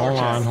on, Quick star hold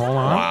on, check. hold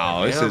on.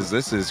 Wow,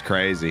 this is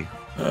crazy.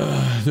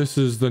 This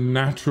is the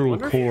natural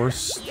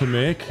course to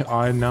make.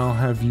 I now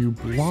have you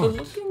blocked,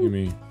 looking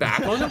Himmy.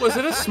 Back on it? Was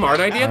it a smart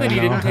idea that he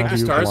I didn't know take how the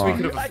you stars so we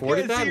block. could have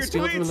afforded that and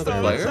steal from another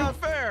That's player? not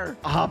fair.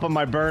 I'll hop on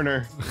my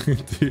burner.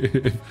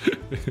 Dude.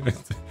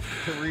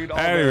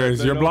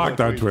 Anyways, you're blocked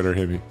on Twitter,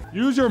 Himmy.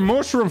 Use your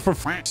mushroom for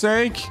f***'s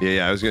sake.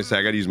 Yeah, I was gonna say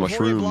I gotta use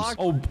Before you mushrooms.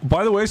 block- Oh,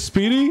 by the way,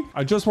 Speedy,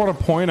 I just want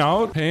to point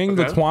out, paying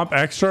the Okay. Twomp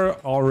extra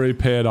already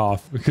paid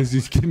off because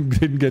you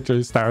didn't get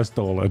your star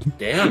stolen.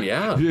 Damn,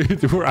 yeah.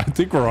 I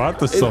think we're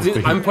onto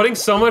something. I'm putting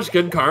so much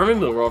good karma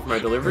into the world for my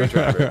delivery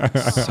driver.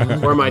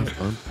 Or my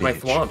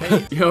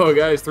thwomp. Yo,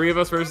 guys, 3 of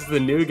us versus the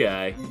new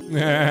guy.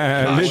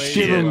 Yeah, let's wait,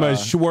 give him a yeah.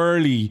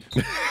 swirly.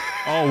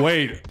 Oh,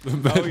 wait. He's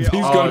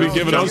Oh, going to be it's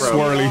giving us jump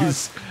rope.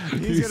 swirlies.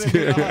 He's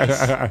gonna get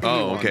us.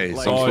 Oh, okay.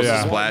 Like, So I'm Oh, supposed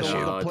yeah. to splash the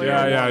you. player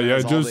Yeah. one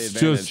has all the Just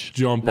advantage.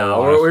 jump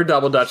No, off. we're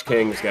double Dutch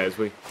kings, guys.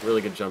 We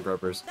really good jump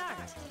ropers.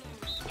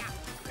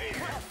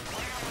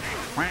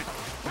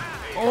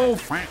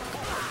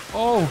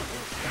 Oh,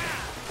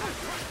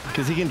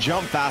 Because he can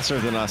jump faster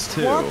than us,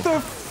 too. what the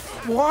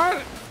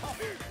what?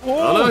 I don't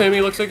know, Oh,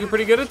 Himmy. Looks like you're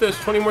pretty good at this.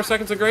 20 more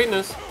seconds of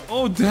greatness.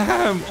 oh,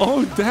 damn.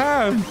 Oh,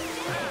 damn.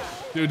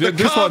 Dude,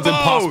 this one's combos!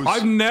 impossible.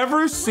 I've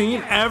never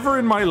seen ever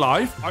in my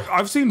life.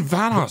 I've seen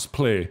Vanos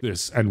play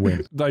this and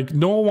win. Like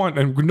no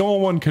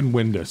one can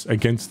win this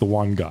against the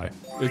one guy.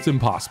 It's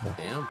impossible.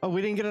 Damn. Oh,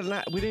 we didn't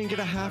get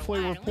a halfway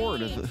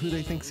report of who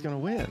they think's gonna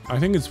win. I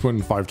think it's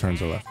when 5 turns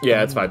are left.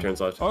 Yeah, it's 5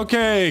 turns left.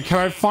 Okay, can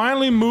I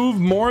finally move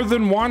more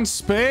than one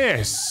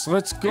space?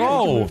 Let's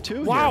go. move 2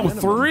 here, Wow,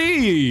 minimum.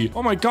 3.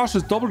 Oh my gosh,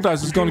 this double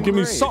dice is going to give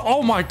me great. so.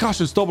 Oh my gosh,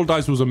 this double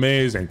dice was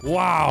amazing.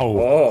 Wow.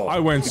 Whoa. I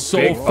went so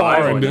Big far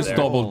five in on this there.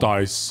 double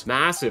dice.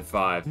 Massive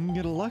 5. You can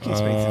get a lucky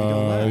space if you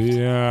go left.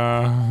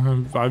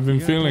 Yeah, I've been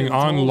feeling play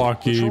the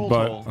unlucky, troll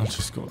but toll. I'll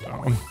just go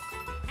down.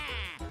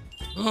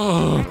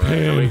 Oh, How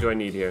many pain. do I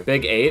need here?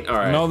 Big 8? All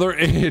right. Another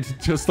 8,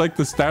 just like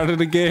the start of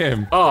the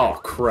game. Oh,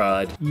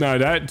 crud. No,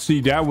 that's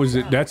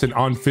an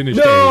unfinished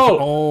No! 8.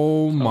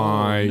 Oh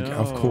my, No,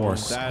 of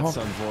course. That's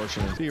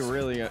unfortunate. It'd be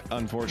really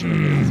unfortunate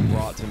if it was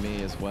brought to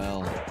me as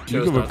well.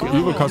 You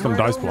have a custom I'm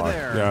dice over block.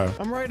 there. Yeah.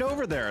 I'm right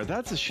over there.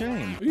 That's a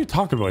shame. What are you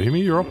talking about,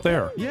 Himi? You're up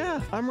there.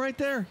 Yeah, I'm right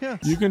there. Yeah.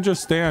 You can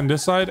just stay on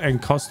this side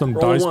and custom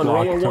Roll dice one,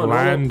 block roll to one, roll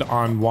land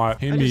on what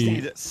I just Himi.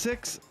 need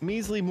 6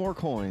 measly more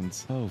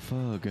coins. Oh,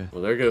 fuck. Of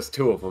Well, there goes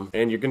 2 of them.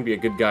 And you're going to be a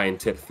good guy in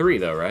tip 3,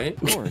 though, right?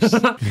 course.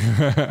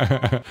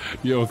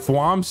 Yo,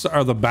 thwomps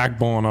are the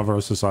backbone of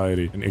our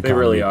society. And They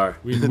really are.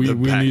 We need to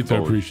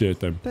backbone. appreciate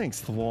them.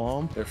 Thanks,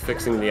 Thwomp. They're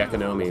fixing the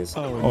economies.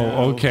 Oh, Oh, no.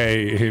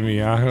 okay,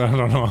 Himi. I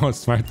don't know how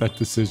smart that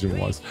decision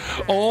was.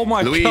 Oh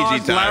my Luigi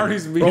God, time.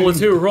 Larry's being... Roll a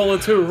 2, roll a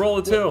 2, roll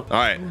a 2. All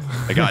right,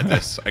 I got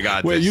this. I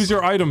got Wait, this. use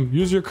your item.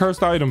 Use your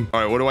cursed item.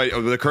 All right, what do I?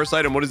 Oh, the cursed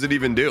item. What does it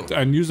even do?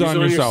 And use it on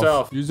it on yourself.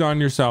 yourself. Use it on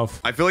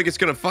yourself. I feel like it's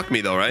gonna fuck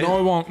me though, right? No,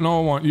 it won't.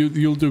 No, it won't.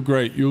 You'll do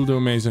great. You'll do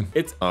amazing.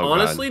 It's Oh, God.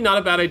 honestly not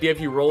a bad idea if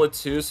you roll a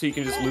 2 so you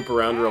can just loop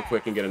around real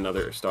quick and get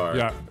another star.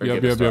 Yeah. Or Yep.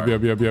 get a Yep.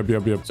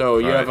 star. Yep. So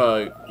you All have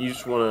a, you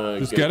just want to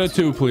Just get a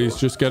 2, please.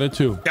 Just get a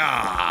 2.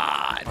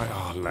 God,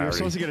 Oh, You're Larry.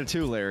 supposed to get a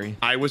 2, Larry.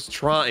 I was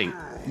trying.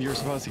 You're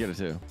supposed to get a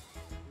 2.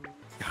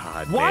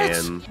 God, What?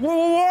 man.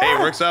 Whoa. Hey, it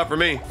works out for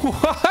me.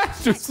 What?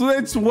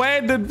 It's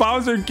when did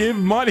Bowser give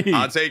money?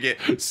 I'll take it.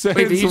 Since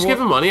Wait, did you just give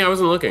wh- him money? I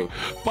wasn't looking.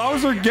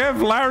 Bowser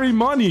gave Larry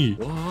money.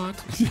 What?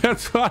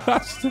 That's what I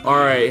said. All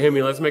right,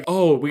 Himmy, let's make.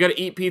 Oh, we gotta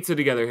eat pizza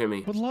together,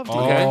 Himmy. Would love to.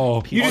 Okay.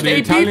 Oh, You just the ate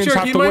Italians pizza.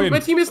 have to win. My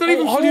team is not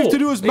even All you have to full.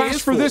 do is It mash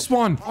is for full. this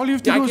one. All you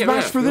have to Yeah, I do is can't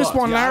mash mash. for this Look.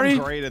 one, Yeah, Larry. I'm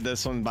great at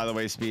this one, by the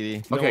way,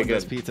 Speedy. No Okay, one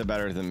does good. pizza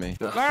better than me.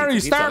 Larry,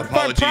 Pizza. start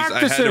Apologies. I had to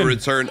practicing.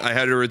 return. I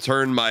had to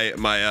return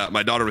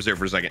my daughter was there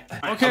for a second.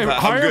 Okay, I'm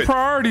higher good.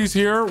 priorities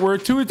here. We're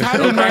 2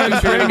 Italian men practice,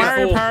 you're playing gonna get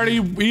Mario full. Party,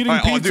 eating All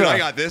right, oh, pizza. dude, I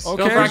got this. Okay.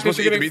 Don't Am I practice, supposed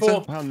to you're eat the getting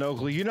pizza? full. Wow,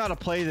 Nogla, you know how to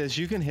play this.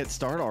 You can hit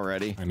start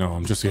already. I know.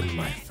 I'm just getting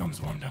my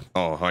thumbs warmed up.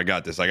 Oh, I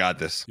got this. I got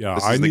this. Yeah,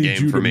 this I is the need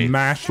game you for to me.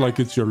 mash like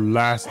it's your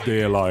last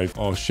day alive.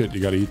 Oh shit, you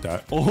gotta eat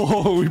that.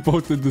 Oh, we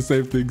both did the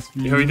same thing.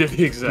 Yeah, we did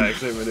the exact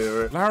same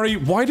maneuver. Larry,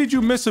 why did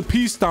you miss a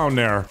piece down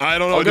there? I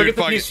don't know, I'll go dude. get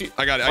the Fuck piece. it.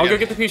 I got it. I'll go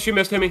get the piece you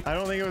missed, Himmy. I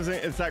don't think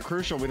it's that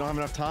crucial. We don't have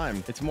enough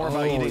time. It's more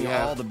about eating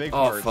all the big Oh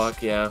parts.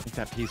 fuck yeah. I think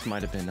that piece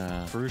might have been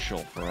crucial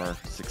for our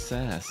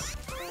success.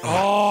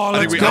 Oh, I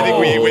let's think go.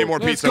 we eat way more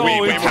Let's pizza. go. We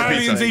eat way more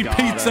Italians pizza. eat Got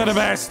pizza us. the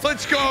best.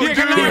 Let's go, You dude.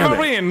 can never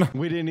win.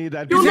 We didn't need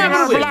that. You'll It's in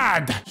never our win.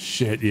 blood.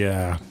 Shit,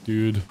 yeah,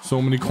 dude.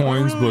 So many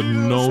coins, but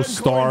no Some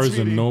stars coins,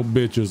 and no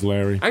bitches,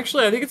 Larry.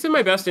 Actually, I think it's in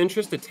my best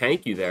interest to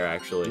tank you there.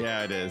 Actually.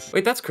 Yeah, it is.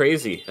 Wait, that's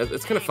crazy.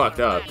 It's kind of fucked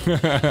up.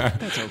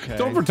 That's okay.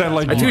 Don't pretend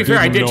like To you be fair,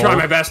 I didn't did try know.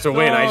 my best to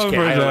win. I just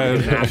can't. I don't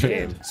want to get match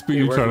game.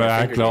 Speedy trying to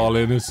act all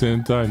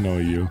innocent. I know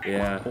you.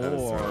 Yeah.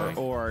 that's fine.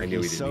 Or I knew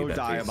we he's didn't so need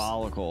that piece.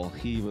 diabolical.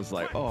 He was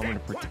like, "Oh, I'm gonna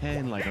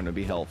pretend like I'm gonna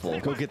be helpful.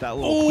 Go get that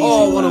little."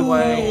 Oh, what a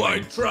way. I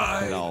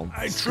tried. No.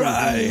 I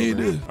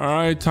tried. All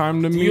right,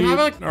 time to Do meet you have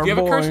our a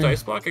boy. cursed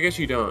dice block? I guess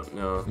you don't.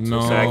 No.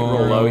 No. So I can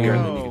roll low here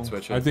and then you can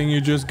switch it. I think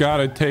you just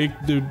gotta take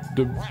the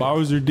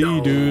Bowser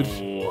D, dude.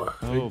 Oh.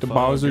 Take the fuck.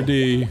 Bowser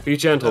D. Be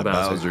gentle, That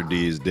Bowser. Bowser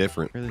D is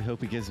different. Really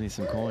hope he gives me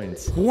some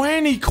coins.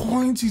 20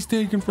 coins he's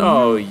taking from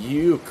Oh, you.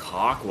 you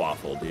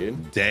cockwaffle,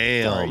 dude.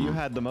 Sorry, you Damn.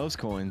 had the most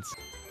coins.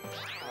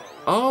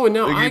 Oh, and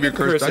now They I give you get the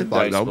cursed cursed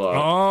dice dice block, block.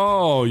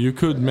 Oh, you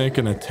could make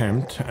an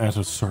attempt at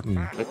a certain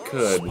I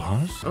could. I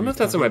spot. don't know if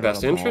that's in my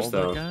best interest,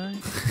 That though. guy?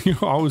 You're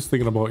always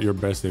thinking about your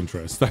best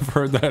interest. I've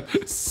heard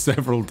that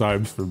several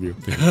times from you.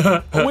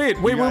 Oh, wait,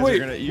 guys are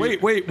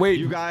gonna- wait.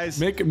 you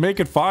guys- make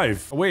it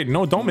 5. Oh, wait,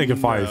 no, don't make it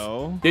 5.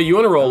 No. Yeah, you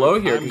want to roll low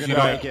here I'm because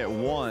gonna you make don't. it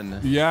 1.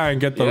 Yeah, and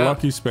get the Yeah.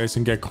 lucky space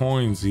and get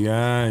coins.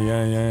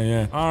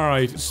 Yeah. All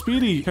right,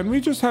 Speedy, can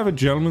we just have a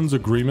gentleman's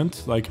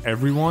agreement, like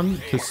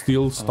everyone, to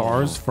steal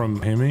stars from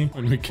Himmy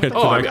when we get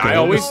Oh, to I that mean, I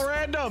goal? always- All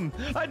random.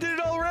 I did it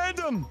all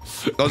random.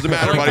 Doesn't I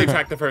matter, like to buddy.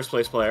 attack the first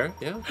place player.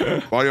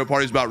 Yeah. Mario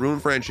Party's about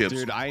ruined friendships.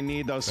 Dude, I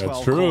need those That's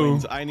 12 true.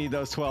 coins. I need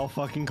those 12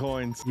 fucking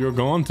coins. You're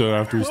going to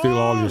after you steal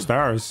all your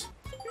stars.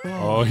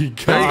 Oh, he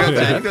There you got go,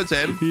 10. it. You got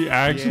 10. He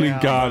actually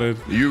Yeah. got it.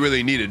 You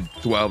really needed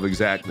 12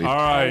 exactly. All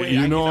right, wait,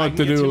 you I know can- I what can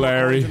to get do, 2 more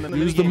Larry. coins in the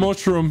Use the minigame.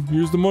 mushroom.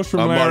 Use the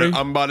mushroom, Larry.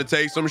 I'm about to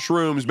take some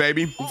shrooms,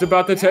 baby. It's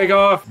about to take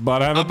off.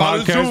 But I have a I'm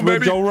about to podcast zoom, with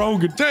baby. Joe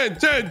Rogan. 10.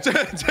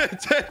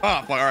 Oh,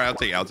 fuck. All right,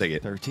 I'll take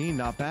it. 13,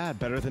 not bad.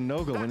 Better than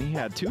Nogla when he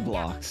had 2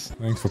 blocks.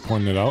 Thanks for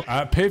pointing it out.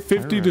 Pay 50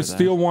 to remember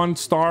steal 1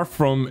 star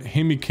from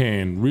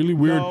Himikane. Really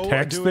weird No,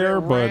 text do it there,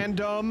 at but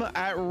random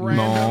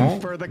no,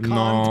 for the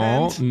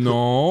content.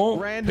 no.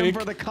 Random Pick,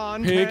 for the pick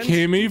content.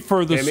 Himmy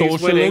for the Himmy's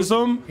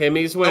socialism. winning.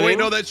 Himmy's Oh, winning. wait,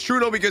 no, that's true,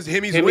 though, because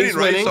Himmy's Himmy's winning,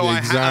 right? winning. So I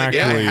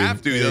Exactly.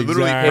 have to. They're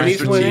literally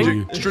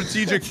Exactly.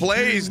 strategic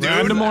plays, dude.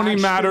 Random only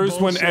Actually matters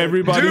when bullshit.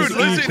 everybody's Dude,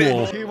 listen,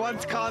 equal. He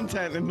wants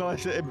content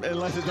unless it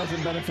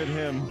doesn't benefit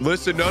him.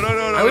 Listen, no.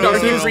 I would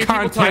argue is 3 people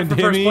tied content, for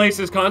first Himmy. place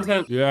is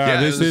content. Yeah,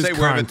 Yeah, this is say we're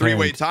in a content.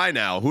 3-way tie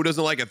now. Who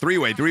doesn't like a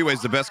 3-way? 3-way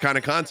is the best kind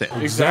of content.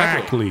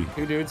 Exactly.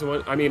 2 dudes,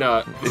 one. I mean,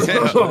 This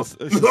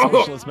is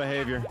socialist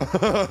behavior.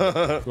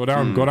 Go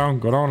down,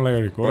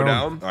 Larry. Go, Go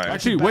down. down. All right.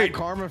 Actually, Bad wait.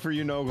 karma for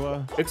you,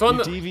 Nogla. It's on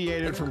you the-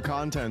 deviated from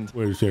content.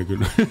 Wait a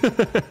second.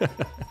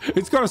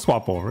 It's gonna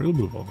swap over. It'll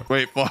move over.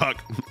 Wait,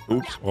 fuck.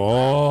 Oops.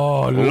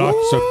 Oh,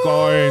 lots of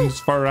coins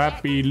for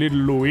happy little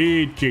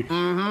Luigi.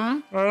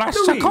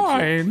 Lots of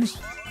coins.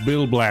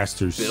 Bill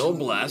Blasters. Bill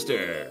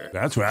Blaster.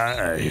 That's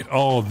right.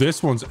 Oh,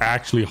 this one's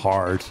actually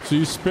hard. So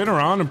you spin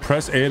around and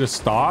press A to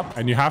stop,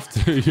 and you have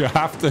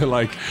to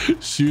like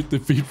shoot the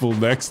people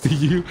next to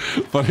you,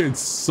 but it's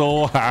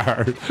so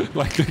hard.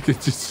 Like they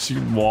could just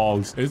shoot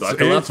walls.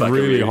 It's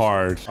really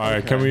hard. All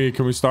right, can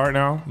we start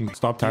now and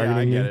stop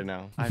targeting Yeah, I you? get it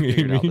now. I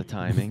figured out the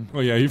timing.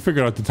 Oh yeah, you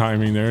figured out the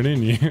timing there,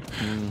 didn't you?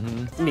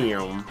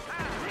 Meow.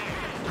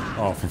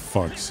 Oh, for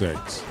fuck's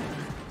sakes.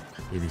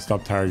 Baby,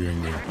 stop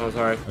targeting me. Oh,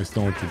 sorry. I just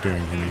know what you're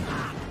doing, Himmy.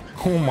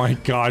 Oh my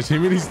gosh,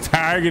 Himmy's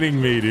targeting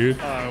me, dude.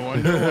 I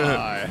wonder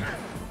why.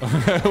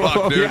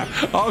 Fuck, dude.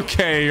 Yeah,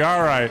 okay,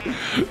 all right.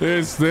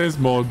 This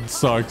mode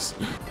sucks.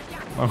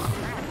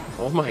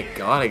 Oh my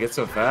god, I get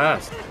so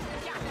fast.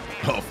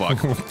 Oh, fuck.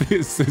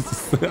 This is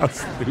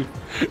stupid.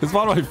 It's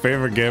one of my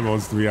favorite game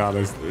modes, to be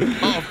honest.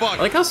 Oh, fuck.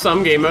 I like how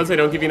some game modes they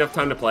don't give you enough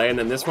time to play, and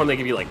then this one they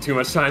give you like too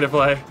much time to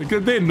play.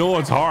 Because they know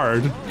it's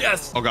hard.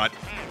 Yes. Oh, God.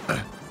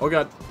 Oh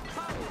god.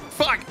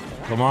 Fuck.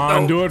 Come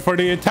on, No. do it for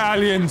the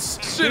Italians.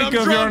 Shit, Think I'm of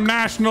your drunk.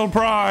 national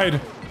pride.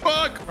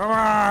 Fuck. Come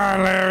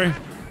on, Larry.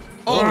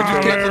 Oh, we Come just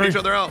on, canceled Larry. each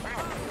other out.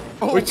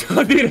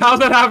 Dude, how's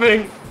that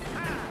happening?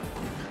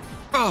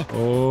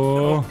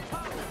 Oh.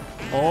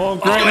 Oh,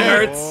 great. Oh, it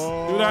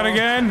hurts. Do that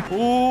again.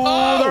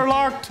 Oh, they're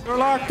locked. They're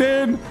locked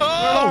in. They're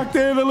locked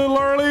in a little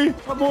early.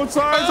 On both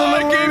sides, a Oh, I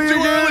little came early too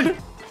again. early.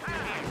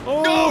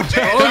 Oh, Go,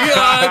 Jay. Oh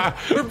god!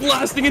 We're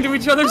blasting into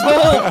each other's hole!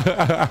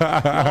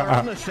 We're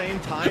on the same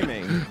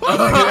timing.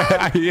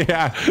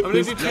 yeah. I'm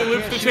gonna do 2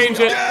 loops to change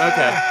it.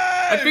 Okay.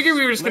 I figured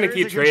we were just gonna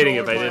keep trading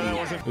if I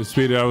didn't.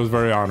 Speedy, that was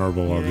very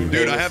honorable of you.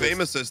 Dude, I have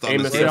aim assist on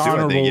Aim this. assist. too,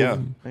 I think, yeah.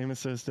 Aim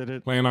assist did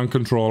it. Playing on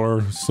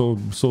controller, so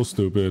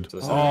stupid.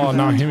 Oh,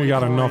 now Himmy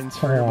got enough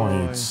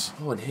points.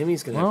 Oh, and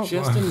Himmy's gonna Well, have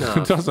just it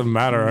enough. doesn't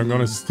matter. I'm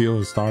gonna steal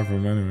a star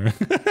from him anyway.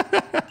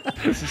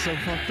 This is so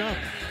fucked up.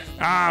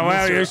 Ah,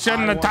 well, you Mister,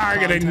 shouldn't I have want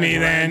targeted me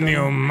content then, you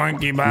random.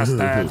 monkey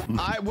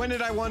bastard. When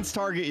did I once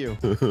target you?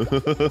 Tell me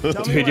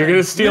Dude, when. you're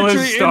gonna steal his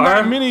Literally in that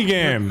star?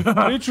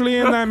 minigame. Literally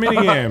in that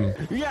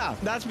minigame. Yeah,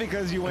 that's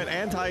because you went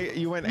anti.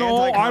 No,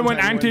 I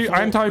went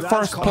anti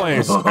first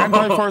place.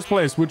 Anti first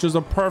place, which is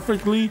a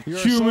perfectly You're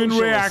a human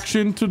socialist.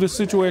 reaction to the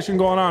situation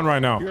going on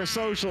right now. You're a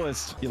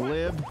socialist. You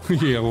lib.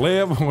 You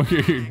lib,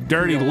 you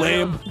dirty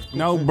lib,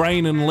 no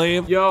brain and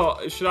lib. Yo,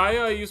 should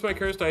I use my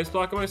cursed ice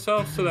block on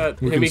myself so that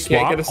We can Himmy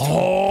can't swap. get a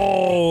star?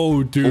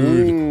 Oh, dude.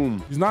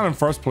 Boom. He's not in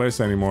first place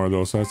anymore,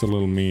 though, so that's a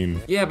little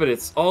mean. Yeah, but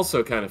it's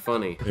also kind of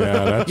funny.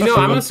 Yeah, that's You know,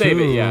 true I'm gonna save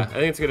it, too. yeah. I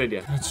think it's a good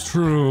idea. That's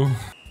true.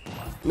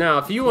 Now,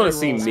 if you want to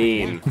see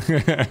mean,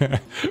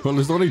 Well,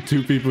 there's only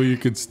 2 people you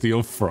could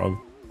steal from.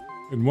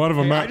 And one of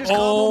them... I just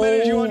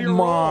complimented you on your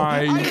roll.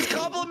 I my... just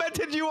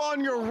complimented you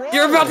on your roll.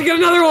 you're about to get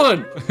another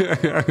one!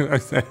 You're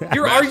Massive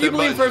arguably in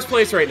button. first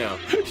place right now.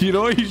 You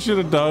know what you should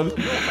have done?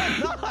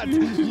 Not.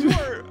 You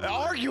are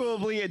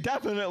arguably,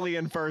 definitely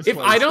in first If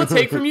place. I don't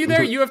take from you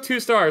there, you have 2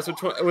 stars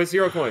with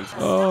 0 coins.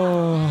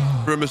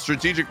 Oh, From a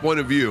strategic point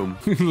of view,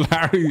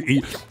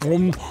 Larry,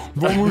 from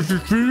a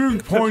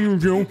strategic point of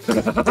view, from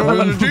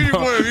a strategic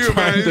point of view,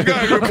 man, you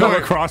got a good come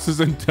point. across as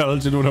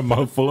intelligent with a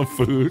mouthful of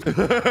food.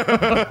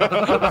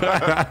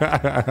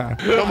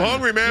 I'm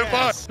hungry, man.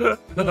 Yes. Fuck.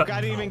 Look,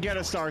 I didn't even get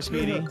a star,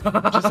 Speedy.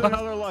 Just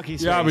another lucky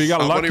space. Yeah, but you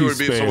got a How funny lucky would it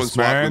be if someone space,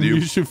 swapped man. with you?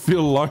 You should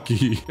feel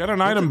lucky. Get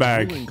an item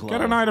bag. dueling club.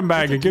 Get an item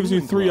bag. It's a It gives you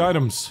dueling 3 club.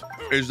 items.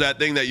 Is that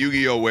thing that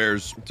Yu-Gi-Oh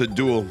wears to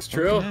duel? It's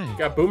true. Okay.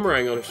 Got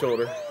Boomerang on his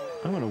shoulder.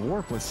 I'm gonna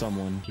work with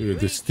someone.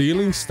 Dude, the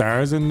stealing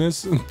stars in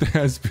this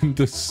has been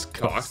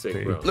disgusting.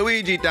 Toxic, bro.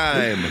 Luigi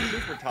time.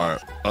 All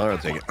right, I'm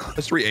gonna take it.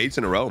 That's 3 8s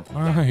in a row.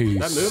 Nice.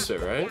 That moves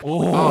it, right?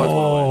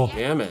 Oh,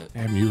 Damn it.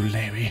 damn you,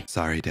 Larry.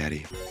 Sorry,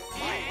 Daddy.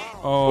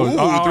 Oh, Ooh,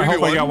 I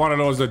hope I 3v1. got one of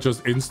those that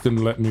just instant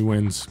let me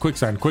wins.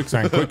 Quicksand,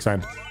 quicksand,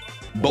 quicksand.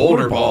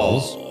 Boulder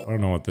balls. I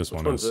don't know what this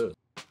one What's is. this?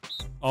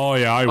 Oh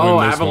yeah, I win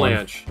Oh, this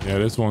Avalanche. one. Yeah,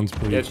 this one's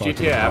pretty Yeah, it's fucking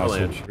GTA impossible.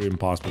 Avalanche. Pretty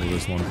impossible,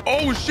 this one.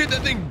 Oh shit,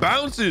 that thing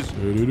bounces.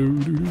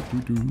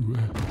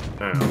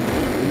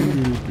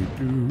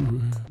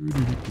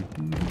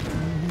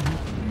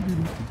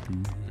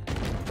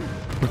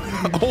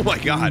 Oh my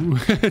god.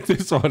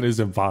 This one is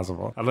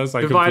impossible. Unless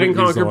I Divide and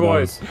completely conquer, zone out.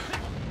 boys.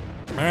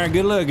 All right,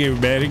 good luck,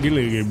 everybody. Good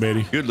luck,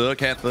 everybody. Good luck,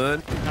 have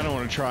fun. I don't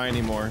want to try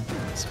anymore.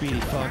 Speedy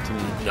fucked me.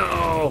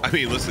 No. I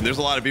mean, listen, there's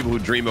a lot of people who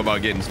dream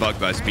about getting fucked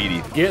by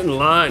Speedy. Get in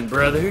line,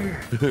 brother.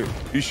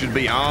 You should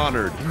be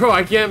honored. Bro,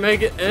 I can't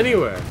make it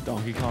anywhere.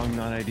 Donkey Kong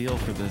not ideal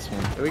for this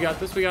one. We got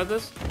this, we got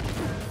this.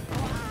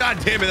 God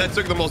damn it, that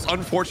took the most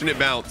unfortunate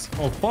bounce.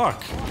 Oh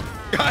fuck.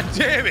 God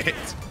damn it.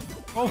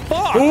 Oh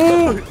fuck.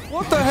 Ooh.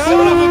 What the Son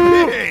of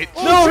hell? a bitch.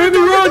 No, hit me,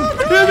 run!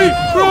 Hit me,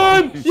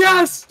 run!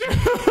 Yes!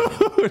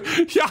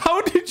 Yeah,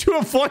 how did you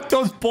avoid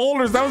those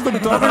boulders? That was the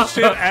dumbest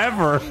shit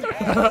ever.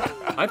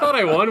 I thought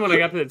I won when I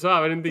got to the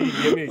top. I didn't think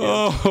you'd give me again.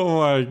 Oh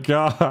my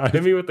god.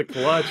 Hit me with the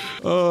clutch.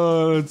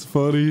 Oh, that's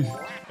funny.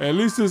 At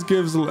least this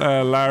gives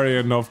Larry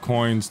enough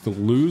coins to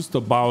lose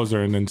to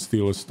Bowser and then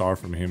steal a star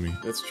from Himmy.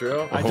 That's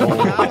true. I don't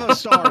have a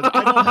star.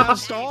 I don't have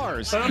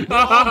stars. They're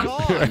all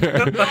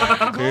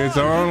gone. It's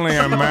only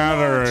a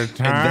matter of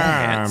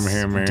time,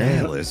 Himmy.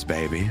 Dallas,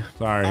 baby.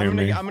 Sorry, I'm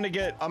Himmy. gonna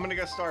get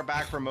a star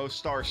back for most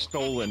stars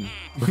stolen.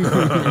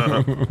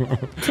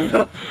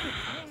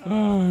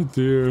 Oh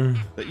dear.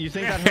 You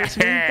think that hurts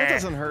me? That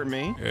doesn't hurt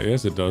me. Yeah,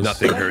 yes, it does.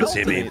 Nothing That hurts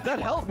helped me. Himmy. That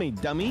helped me,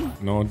 dummy.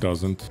 No, it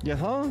doesn't. Yeah,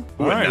 huh? All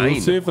right, nine.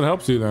 let's see if it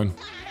helps you then.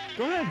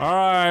 Go ahead. All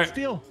right.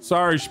 Steal.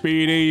 Sorry,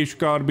 Speedy. You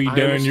gotta be I done.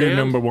 You're understand.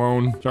 number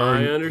one. I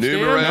Sorry.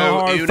 understand. Numero No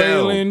hard uno.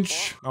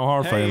 feelings. No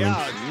hard Hey, feelings.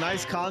 yeah,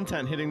 nice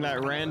content hitting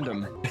that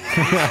random.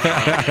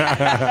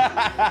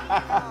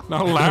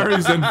 Now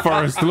Larry's in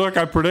first. Look,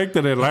 I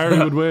predicted it. Larry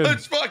would win.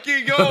 Let's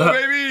fucking go,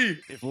 baby.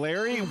 If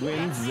Larry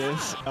wins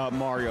this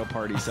Mario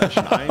Party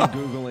session, I am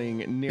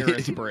Googling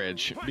nearest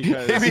bridge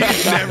because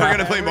He's never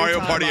gonna play every Mario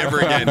time Party I ever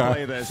fucking again.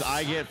 Play this,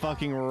 I get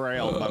fucking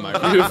railed by my You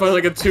friends. find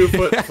like a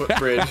 2-foot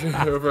bridge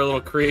over a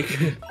little creek.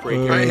 Break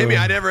All it. right, Himmy,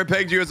 I never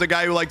pegged you as a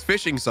guy who liked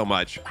fishing so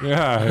much.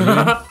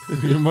 Yeah, I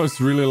mean, you must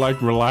really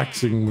like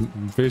relaxing,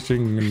 and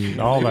fishing, and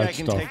all Maybe that I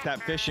can stuff. take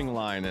that fishing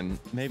line and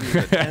maybe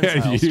the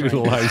tensile strength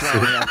Utilize is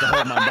strong enough to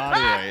hold my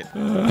body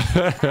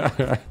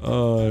weight.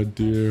 Oh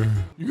dear.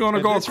 You gonna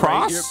At go this rate,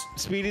 across?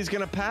 Speedy's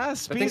gonna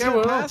pass. think Speedy's I gonna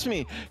will. pass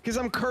me because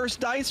I'm cursed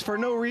dice for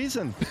no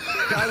reason.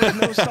 Guy with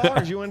no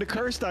stars, you wanted to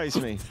curse dice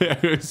me. There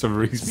is a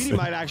reason. Speedy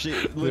might actually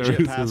There legit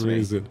is pass a me.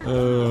 reason.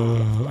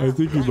 I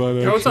think you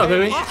might. Hey, what's up,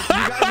 Himmy? You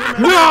guys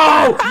remember?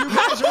 No! You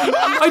guys remember?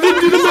 I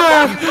didn't do the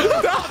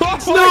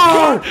math.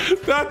 No!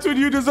 That's what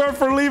you deserve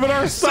for leaving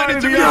our side it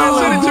of to the me,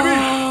 island. send it to me.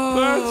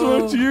 That's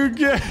what you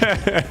get.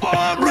 Oh,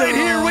 I'm right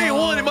here. Wait,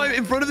 hold on. Am I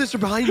in front of this or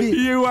behind me?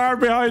 You are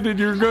behind it.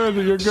 You're good.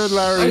 You're good,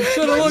 Larry.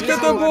 Should have looked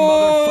at the My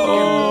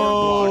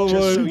ball. motherfucking warp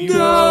block, just so you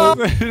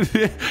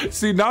know.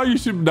 See, now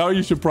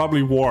you should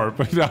probably warp.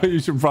 Now you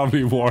should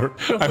probably warp.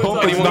 I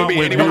hope it's Anyone but not me.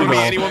 with Anyone you, but me.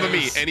 though. Anyone but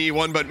me.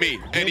 Anyone but me.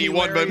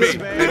 Anyone but me.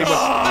 Larry's base.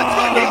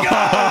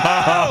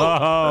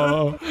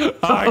 Oh,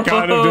 I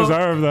kind of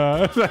deserve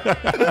that.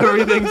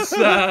 Everything's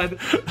sad.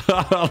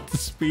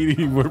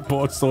 Speedy, we're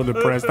both so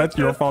depressed. That's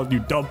your fault, you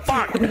dumb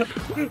fuck.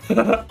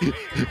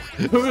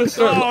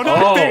 Oh,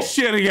 not this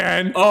shit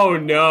again. Oh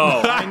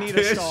no. I need a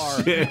This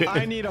star. shit.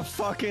 I need a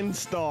fucking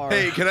star.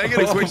 Hey, can I get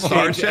a quick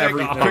star Change check?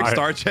 everything. Quick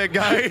star check,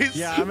 guys.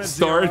 Yeah, I'm at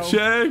Star 0.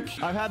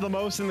 check. I've had the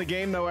most in the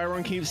game, though.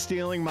 Everyone keeps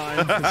stealing mine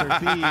because they're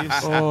thieves.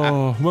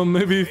 Oh, well,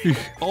 maybe if you...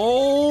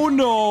 Oh,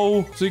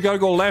 no. So you gotta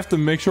go left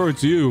and make sure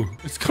it's you.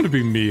 It's gonna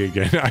be me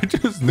again. I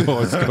just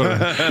know it's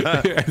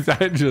gonna...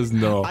 I just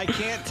know. I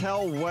can't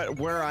tell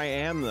where I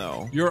am,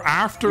 though. You're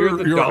after... You're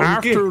the You're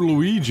donkey. after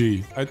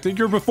Luigi. I think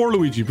you're before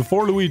Luigi.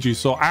 Before Luigi.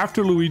 So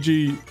after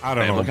Luigi... I don't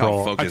Man, know, look how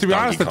bro. focused To be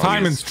honest, the Donkey Kong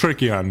timing's is.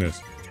 tricky on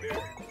this.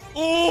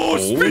 Oh,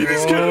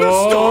 Speedy's Oh. getting a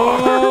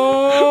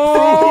star!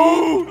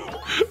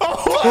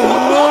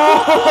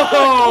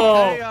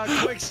 Hey,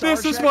 quick star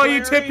This is check, why you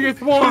Larry. tip your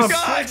thwomp.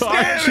 God Star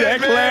damn it,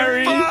 check, man.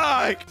 Larry.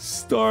 Fuck.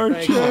 Star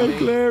Thanks, check,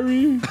 homie.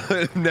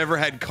 Larry. Never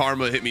had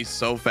karma hit me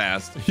so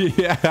fast.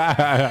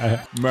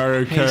 Yeah.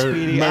 Mario Hey,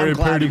 Speedy, Mario I'm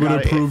glad Party you would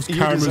got approve it.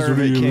 You karma's deserve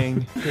it, review.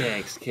 King.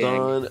 Thanks,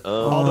 King.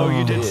 Although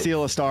you did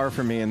steal a star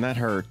from me, and that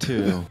hurt,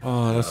 too.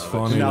 Oh, that's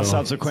funny. Now, though.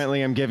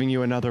 subsequently, I'm giving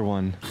you another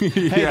one. Hey,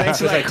 Yeah. thanks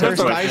for that That's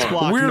cursed much ice fun.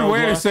 block, Weird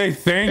way to Nogla. say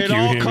thank It you,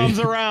 all Himmy. comes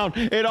around.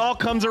 It all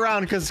comes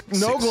around because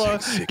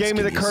Nogla 6, gave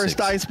me the give me cursed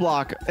 6. ice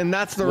block, and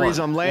that's the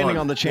reason I'm landing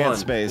on the chance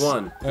space.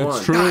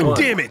 That's true. God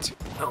damn it.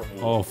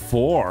 Oh,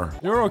 4.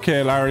 You're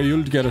okay, Larry.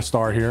 You'll get a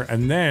star here,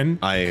 and then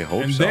I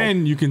hope so.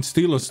 then you can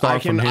steal a star I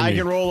from can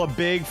Himmy. roll a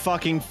big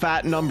fucking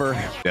fat number.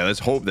 Yeah, let's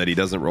hope that he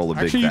doesn't roll a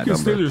big Actually, you fat can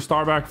steal number. your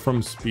star back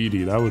from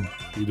Speedy. That would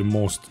be the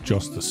most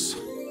justice.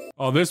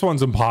 Oh, this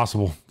one's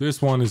impossible.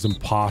 This one is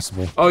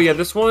impossible. Oh yeah,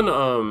 this one.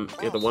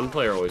 Yeah, the one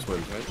player always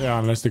wins, right? Yeah,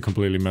 unless they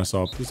completely mess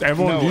up. Just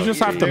everyone, No, you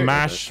just have to you're-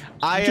 mash.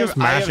 I just have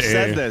mash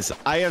said A. this.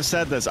 I have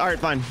said this. All right,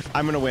 fine.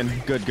 I'm gonna win.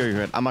 Good.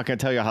 I'm not gonna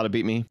tell you how to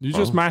beat me. You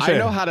just mash I A.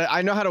 know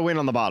how to win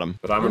on the bottom.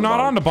 But I'm You're not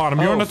on the bottom.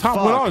 You're on the top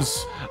with fuck.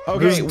 us.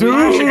 Okay, Just we do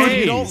actually- A.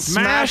 you don't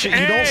smash it.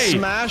 You don't A.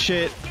 smash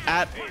it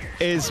at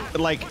as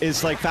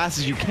fast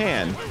as you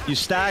can. You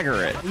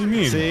stagger it. What do you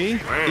mean? See,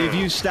 if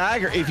you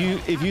stagger, if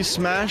you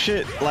smash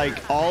it like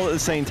all at the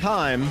same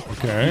time,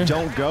 Okay. you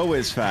don't go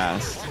as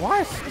fast.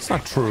 What? That's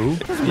not true.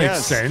 That doesn't make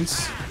Yes.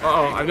 sense.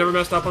 Uh-oh, I've never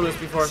messed up on this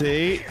before.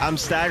 See, I'm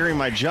staggering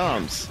my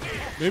jumps.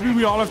 Maybe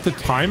we all have to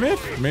time it.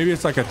 Maybe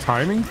it's like a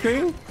timing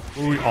thing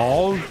where we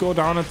all go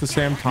down at the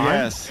same time.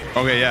 Yes.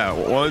 Okay, yeah.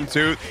 1,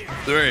 2,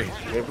 3.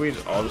 Maybe we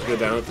all just go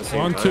down at the same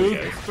 1, time. 2,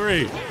 guys.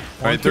 3. All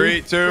right,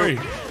 3, 2.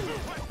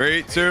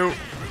 3, 2.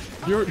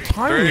 Your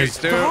timing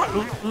is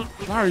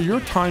Larry, your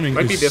timing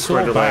Might be is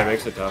Discord so delay. bad.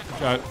 Makes it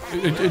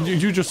tough.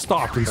 You just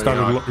stopped and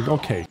started.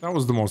 Okay, that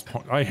was the most.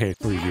 I hate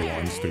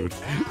 3v1s, dude.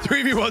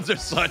 3v1s are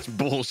such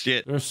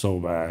bullshit. They're so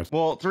bad.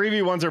 Well,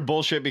 3v1s are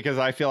bullshit because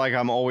I feel like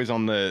I'm always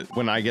on the,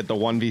 when I get the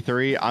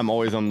 1v3, I'm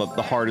always on the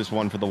hardest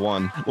one for the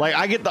one. Like,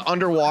 I get the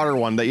underwater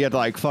one that you have to,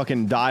 like,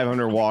 fucking dive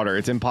underwater.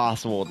 It's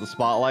impossible with the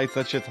spotlights.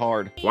 That shit's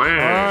hard. Wow. All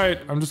right,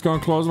 I'm just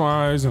gonna close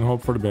my eyes and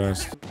hope for the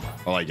best.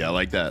 I like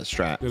that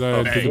strat. Did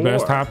the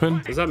best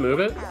happen? Does that move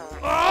it?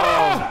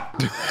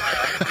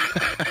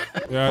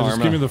 Yeah,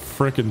 just give me the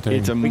frickin' thing.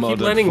 It's a We keep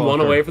landing one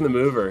away from the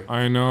mover.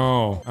 I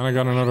know. And I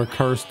got another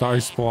cursed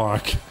ice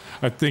block.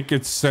 I think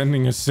it's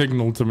sending a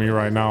signal to me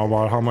right now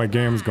about how my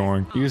game's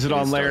going. Use it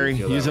on Larry.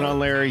 Use it on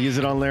Larry. Use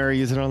it on Larry.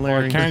 Use it on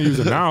Larry. I can't use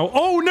it now.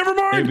 Oh, never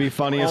mind. It'd be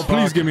funny as fuck.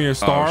 Please give me a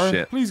star. Oh,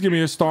 shit. Please give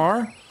me a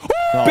star.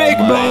 Oh, Big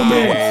my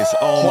moment. days.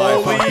 Oh my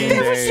Holy fucking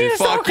days.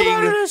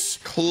 fucking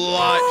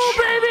clutch.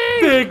 Oh,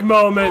 baby. Big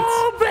moments.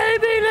 Oh,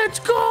 baby, let's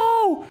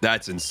go.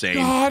 That's insane.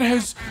 God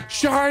has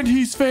shined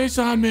his face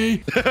on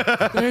me.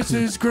 This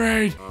is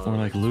great. More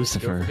like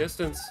Lucifer.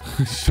 Distance.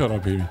 Shut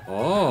up, baby.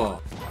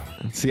 Oh.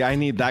 See, I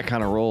need that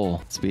kind of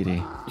roll, Speedy.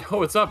 Yo,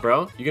 what's up,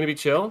 bro? You gonna be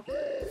chill?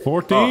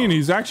 14.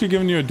 He's actually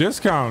giving you a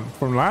discount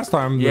from last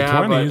time, the Yeah,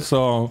 20. but-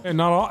 So, and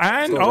not all.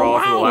 And Still oh raw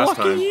from the wow, last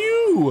lucky time.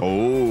 you.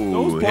 Oh,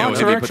 Those blocks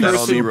yeah, are we put that on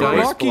actually me real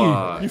quick. lucky.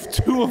 block. You've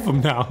 2 of them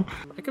now.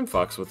 I can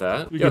fucks with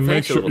that. You Yeah, can make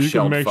thanks, you sure. little You can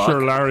shelled make fuck.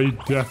 sure Larry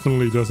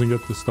definitely doesn't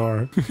get the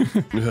star.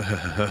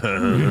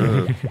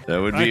 That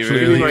would be Actually,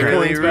 really, my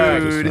really coins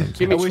back. rude.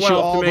 Give me I wish you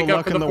 12 all to the make up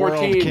luck for in the the world,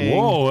 14. King.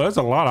 Whoa, that's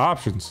a lot of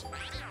options.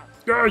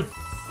 Guys.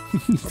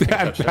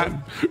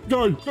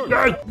 Go.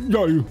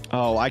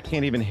 Oh, I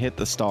can't even hit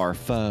the star.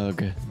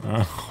 Fug.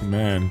 Oh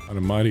man, the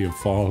mighty have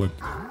fallen.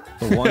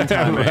 The one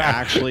time I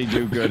actually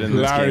do good in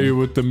this Larry game.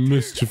 with the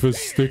mischievous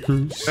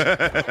stickers.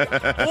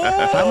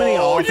 How many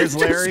offers,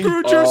 Larry?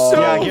 Screwed yourself.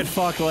 Yeah, get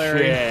fucked, Larry.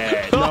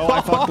 Shit. No,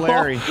 I fucked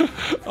Larry.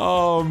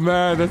 Oh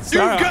man, that's You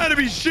sad. gotta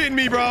be shitting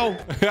me, bro.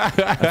 I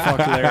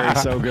fucked Larry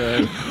so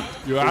good.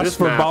 You asked this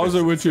for map Bowser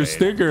is with your insane.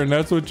 sticker, and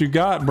that's what you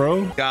got,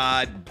 bro.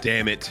 God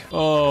damn it.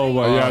 Oh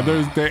my yeah,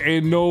 there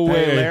ain't no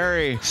way. Hey,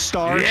 Larry.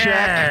 Star check.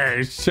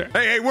 Yes.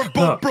 Hey, we're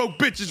both broke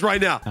bitches right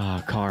now.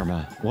 Oh,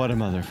 karma. What a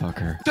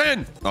motherfucker.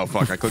 10. Oh,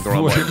 fuck, I clicked the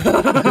wrong button.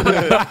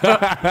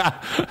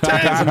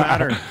 Doesn't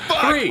matter.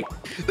 3.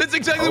 That's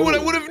exactly what I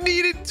would have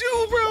needed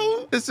too,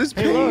 bro. This is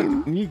Hey,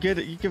 look, you get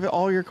it. You give it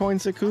all your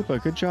coins to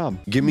Koopa. Good job.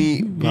 Give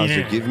me,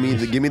 Bowser, give me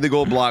the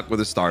gold block with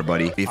a star,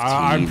 buddy. 15.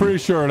 I'm pretty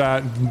sure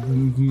that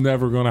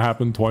never gonna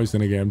happen twice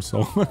in a game.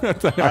 So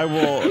I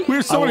will. we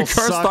have so I many will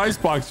cursed suck- ice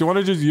blocks. You want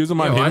to just use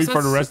them on Yo, Himi I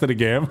for the said- rest of the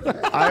game?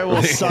 I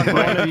will suck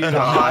one of you to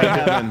high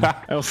heaven.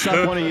 I will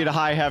suck one of you to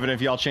high heaven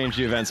if y'all change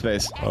the event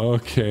space.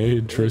 Okay,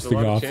 interesting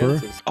A lot of offer.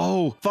 chances.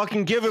 Oh,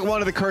 fucking give it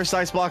one of the cursed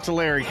ice blocks to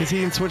Larry because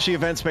he can switch the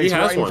event He space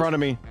has right in one. front of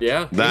me.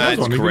 Yeah. That's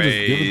one. You can just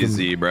give it to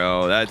crazy,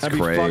 bro. That's That'd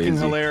be crazy. fucking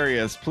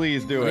hilarious.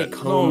 Please do it.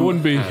 No, it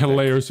wouldn't be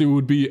hilarious. It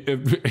would be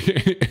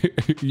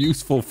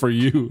useful for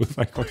you.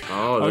 Like,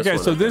 Oh, this okay,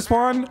 one. so this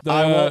one,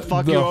 I won't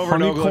fuck the you over,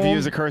 Nogla, if you honeycomb-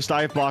 use a cursed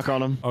ice block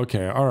on him.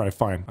 Okay, all right,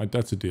 fine.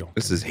 That's a deal.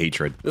 This is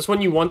hatred. This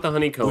one you want the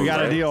honeycomb. We got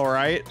right? a deal,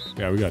 right?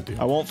 Yeah, we got a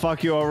deal. I won't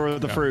fuck you over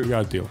with the Yeah, fruit. we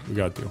got a deal. We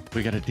got a deal.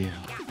 We got a deal.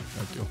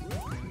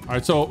 All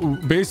right, so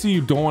basically,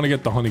 you don't want to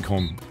get the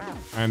honeycomb,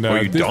 and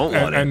you don't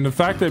want it. and the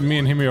fact that me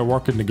and him are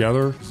working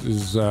together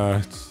is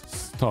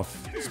it's tough.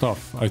 It's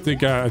tough. I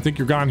think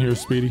you're gone here,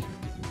 Speedy.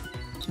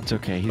 It's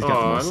okay. He's Oh, got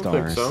the I most don't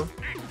think stars. so.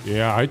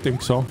 Yeah, I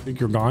think so. I think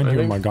you're gone here,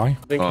 think- my guy.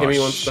 I think Oh, Himi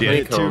wants the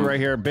shit. Two honeycomb. right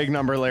here. Big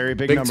number, Larry.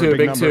 Big, Big number. 2, Big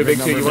big number. 2, big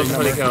number, 2. You want the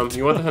big number. honeycomb.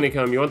 You want the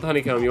honeycomb. You want the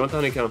honeycomb. You want the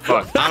honeycomb.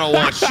 Fuck. I don't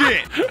want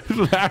shit.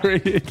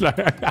 Larry,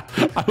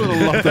 I would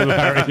have loved that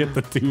Larry hit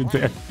the 2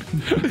 there.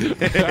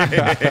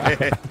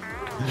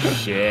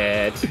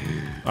 Shit.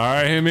 All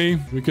right,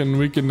 Himi, we can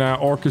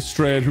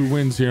orchestrate who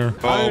wins here.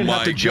 I Oh didn't have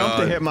my to jump to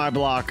god. hit my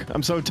block.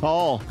 I'm so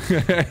tall. Do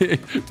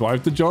I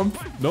have to jump?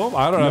 No,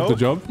 I don't have to Nope.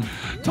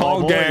 jump.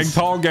 Tall boys.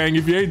 gang.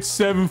 If you ain't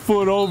 7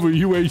 foot over,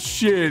 you ain't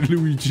shit,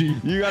 Luigi.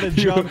 You gotta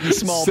jump, you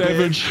small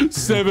bitch.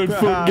 7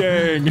 foot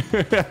gang.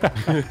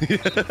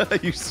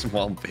 You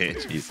small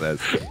bitch, he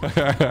says.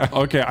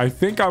 Okay, I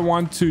think I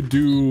want to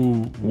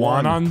do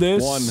one on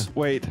this. One.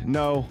 Wait,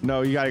 no,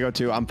 you gotta go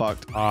 2. I'm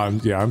fucked.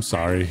 Yeah, I'm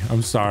sorry.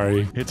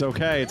 It's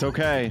okay. It's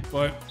okay.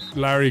 But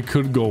Larry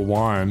could go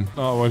 1.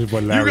 Oh,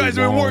 but Larry You guys have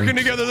been won't. working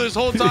together this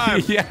whole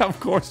time. Yeah, of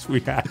course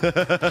we have.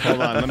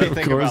 Hold on. Let me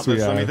think course about we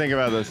this. Let me have. think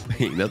about this.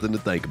 Ain't nothing to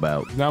think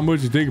about. Not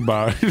much to think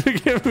about.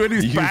 Look at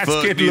his You basket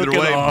fucked either looking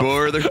way, off.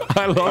 brother.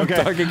 I love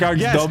Okay. Donkey Kong's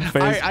Yes, dumb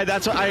face.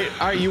 that's what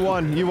all right, you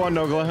won. You won,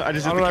 Nogla. I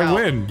just How hit the did I count.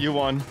 win? You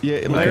won.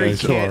 Yeah, Larry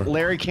Okay, can't. sure.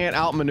 Larry can't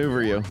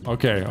outmaneuver you.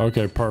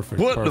 Okay,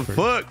 perfect. What perfect. the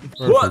fuck?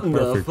 What in the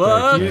Perfect.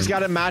 fuck? You just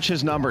gotta match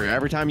his number.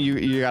 Every time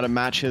you gotta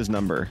match his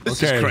number.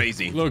 This Okay, is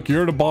crazy. Look,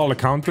 you're the ball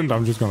accountant.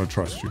 I'm just gonna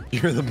trust you.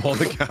 You're the ball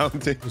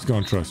accountant. Just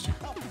gonna trust you.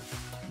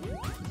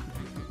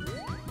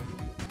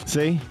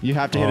 See, you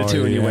have to hit a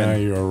 2 and you yeah,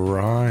 win. you're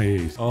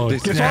right. Oh,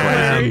 This is Come on,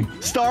 Larry.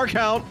 damn. Star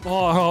count.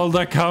 Ball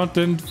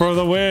accountant for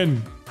the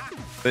win.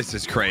 This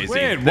is crazy.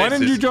 Wait, why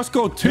didn't you just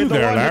go 2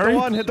 there, Larry?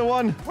 Hit the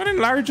one. Why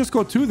didn't Larry just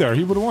go 2 there?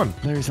 He would have won.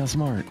 Larry's not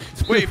smart.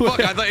 Wait, fuck!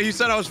 I thought you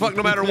said I was fucked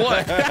no matter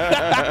what.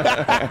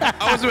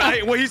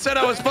 Well, he said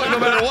I was fucked no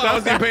matter what. I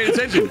wasn't even paying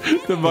attention.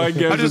 The mind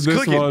games in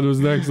this one was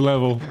next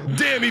level.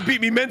 Damn, he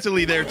beat me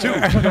mentally there too.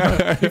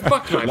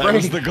 Fuck my That brain.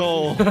 was the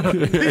goal.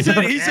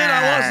 He said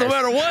I lost no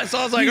matter what. So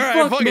I was like, all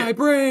right, fuck my it.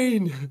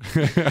 brain.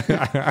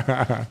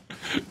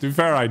 To be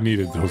fair, I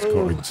needed those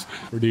coins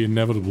for the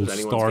inevitable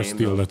star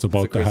steal that's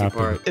about to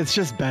happen. It's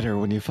just better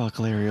when you fuck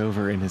Larry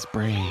over in his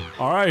brain.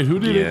 All right, who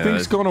do you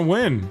think's gonna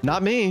win?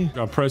 Not me.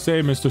 Press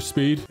A, Mr.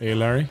 Speed. Hey,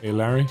 Larry. Hey,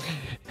 Larry.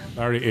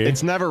 Larry A.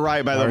 It's never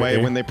right, by the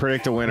way. When they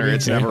predict a winner,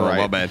 it's never right.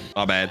 My bad.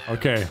 My bad.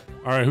 Okay.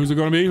 All right, who's it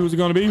gonna be? Who's it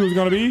gonna be? Who's it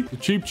gonna be? The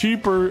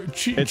cheap or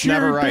cheap? It's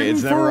never right.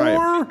 It's never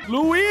right.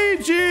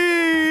 Luigi.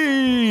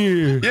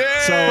 Yeah.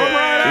 So,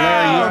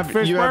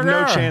 Larry, you have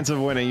no chance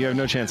of winning. You have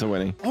no chance of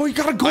winning. Oh, he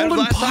got a golden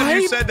Last pipe. time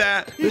you said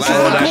that.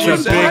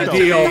 That's a big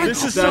deal.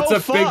 This is That's so a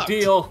big fucked.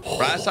 deal.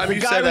 Last time The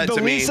you guy said with that the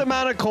to me. least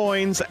amount of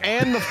coins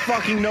and the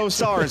fucking no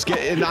stars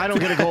and I don't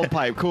get a gold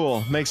pipe.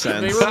 Cool, makes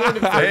sense.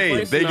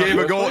 Hey, they gave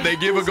a gold. They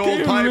give a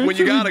gold pipe when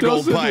you got a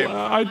gold pipe.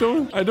 I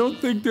don't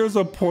think there's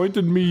a point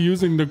in me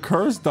using the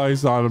curse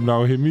dice on him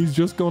now. He's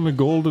just going to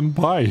golden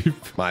pipe.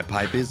 My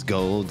pipe is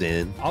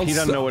golden. He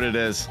doesn't know what it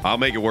is. I'll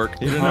make it work.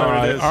 He doesn't know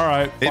what it is. All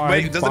right.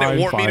 Doesn't it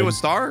warp me to a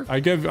star? I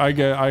give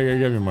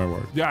you my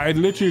word. Yeah, it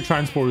literally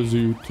transports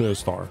you to a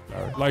star.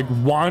 Like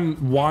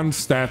one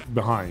step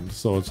behind.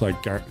 So it's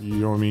like, you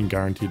know what I mean,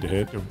 guaranteed to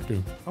hit.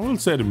 I will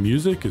say the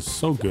music is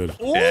so good.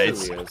 Yeah,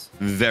 it's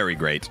very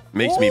great.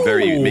 Makes me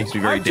very dancey.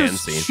 I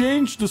just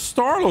changed the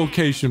star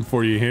location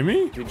for you,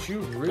 Himmy. Did you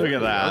really? Look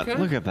at that.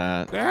 Okay. Look at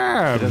that.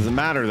 Damn. It doesn't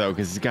matter though,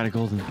 because he's got a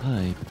golden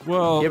pipe.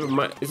 Well, Yeah,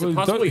 but is it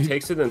possible he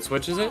takes it and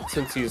switches it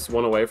since he's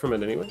one away from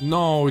it anyway?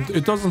 no,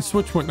 it doesn't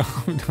switch when.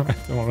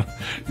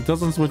 It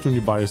doesn't switch when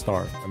you buy a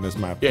star on this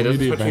map. Yeah, it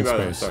Only doesn't the switch when you buy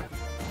event the star.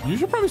 You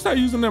should probably start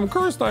using them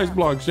curse dice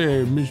blocks,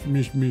 hey,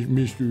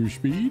 Mr.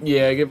 Speed.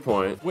 Yeah, good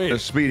point. Wait, The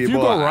speedy if you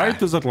boy. go right,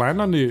 does it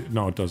land on the?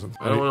 No, it doesn't.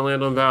 I don't want to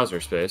land on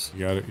Bowser space.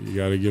 You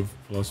gotta give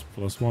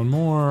plus one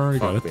more. You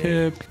gotta Fuck me.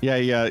 tip. Yeah,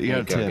 you got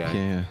a tip.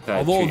 guy.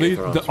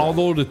 Yeah.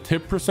 Although the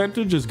tip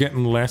percentage is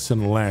getting less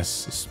and less,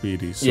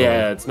 Speedy. So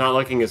Yeah, it's not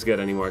looking as good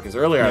anymore because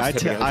earlier I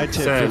was tipping I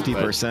tip 100%,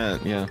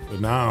 50%. Yeah.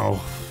 but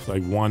now it's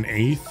like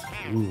 1/8.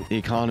 Ooh. The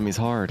economy's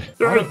hard.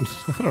 I don't know.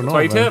 That's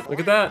why you man. tip. Look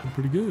at that.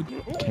 Pretty good.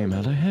 Came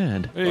out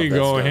ahead. There you that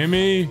go, stuff.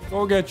 Himmy.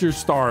 Go get your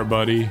star,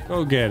 buddy.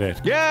 Go get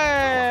it.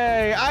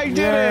 Yay! I did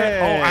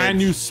it! Oh,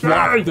 and you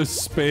swapped the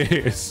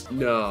space.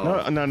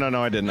 No.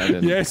 No, I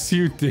didn't. Yes,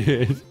 you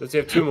did. Does he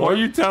have two Why more? are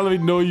you telling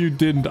me no, you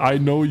didn't? I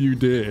know you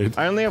did.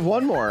 I only have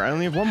one more. I'm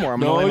No,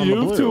 gonna land you on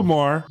the have blue. 2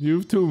 more. You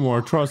have 2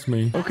 more. Trust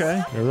me.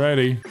 Okay. You're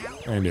ready.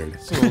 And there it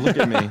is. Oh, look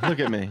at me. Look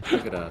at me.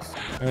 Look at us.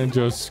 And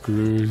just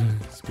screwed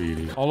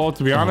Speedy. Although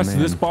to be honest, man.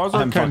 this buzzer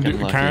I'm fucking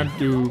lucky. can't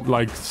do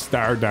like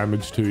star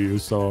damage to you.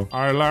 So,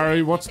 all right,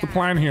 Larry, what's the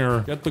plan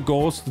here? Get the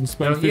ghost and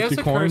spend No, he has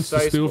 50 a coins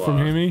cursed to steal dice from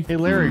block. Himmy. Hey,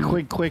 Larry,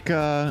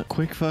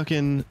 quick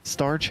fucking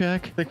star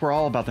check. I think we're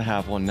all about to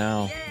have one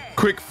now.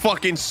 Quick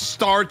fucking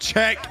star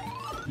check.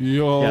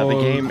 Yo, Yeah,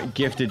 the game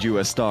gifted you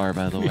a star,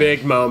 by the way.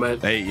 Big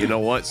moment. Hey, you know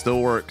what?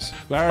 Still works.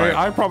 Larry, All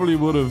right. I probably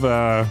would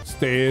have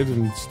stayed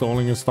and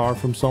stolen a star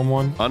from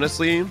someone.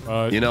 Honestly,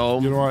 you know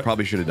what?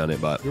 probably should have done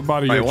it, but Your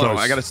body, All your hold on,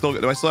 choice.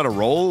 do I still have to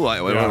roll?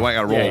 Like, Yeah. do I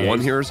gotta roll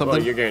one here or something?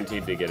 Well, you're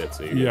guaranteed to get it,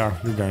 so Yeah,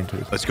 you're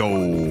guaranteed. Let's go.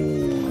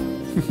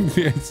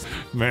 Yes,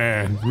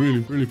 man,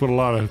 really put a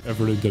lot of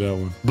effort into that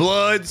one.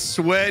 Blood,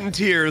 sweat, and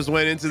tears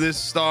went into this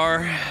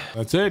star.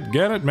 That's it.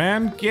 Get it,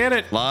 man. Get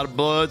it. A lot of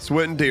blood,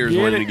 sweat, and tears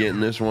Get went it. into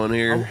getting this one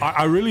here.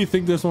 I really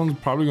think this one's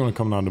probably going to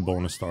come down to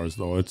bonus stars,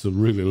 though. It's a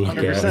really lucky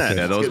 100%.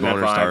 Yeah, those Get that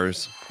bonus vibe.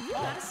 stars.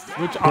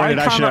 Which Granted,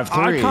 I should have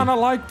 3. I kind of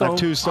like, I though. have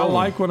 2 I stolen.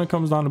 like when it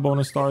comes down to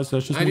bonus stars.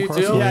 That's just I me do too.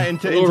 personally. Yeah, A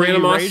until little you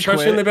random moss rage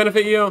destruction, they quit.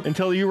 benefit you.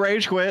 Until you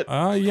rage quit.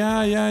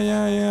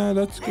 Yeah.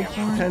 That's a good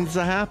point. Tends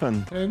to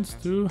happen. Tends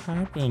to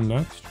happen.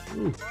 That's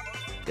true.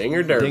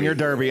 Dinger Derby. Dinger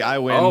Derby, I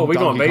win. Oh, we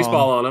going Donkey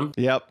baseball Kong. on him.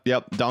 Yep.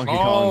 Donkey Oh.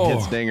 Kong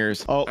hits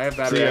dingers. Oh, I have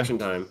bad see ya. reaction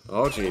time.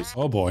 Oh, jeez.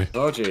 Oh boy.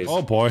 Oh, jeez.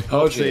 Oh boy.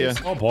 Oh, see ya.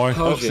 jeez. Oh boy.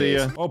 Oh, See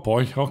ya. jeez. Oh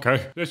boy.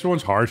 Okay. This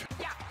one's hard.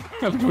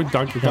 Look at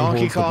Donkey Kong Donkey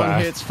holds the Kong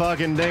bat. hits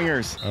fucking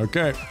dingers.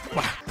 Okay.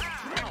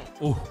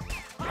 Oh.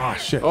 Ah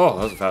shit. Oh,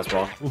 that was a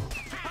fastball.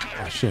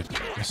 Ah shit.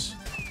 Yes.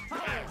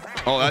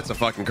 Oh, that's a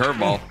fucking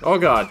curveball. Oh,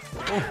 God.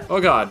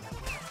 Oh, God.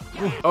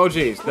 Oh,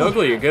 jeez.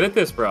 Nogla, you're good at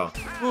this, bro.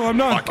 Oh, I'm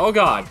not. Oh,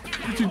 God.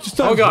 Just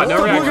Oh, God. No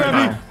Look reaction at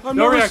me. time. I'm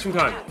No nervous. reaction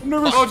time. I'm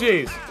nervous. Oh,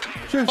 jeez.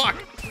 Fuck.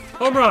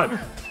 Home run.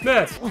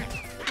 Miss.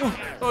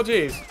 Oh,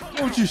 jeez.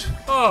 Oh jeez.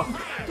 Oh,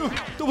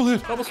 Double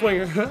hit. double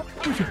swinger.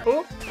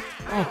 Oh,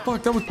 Oh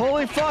fuck. That was.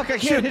 Holy fuck, I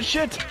can't hit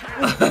shit.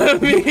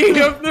 me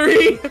of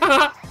 3.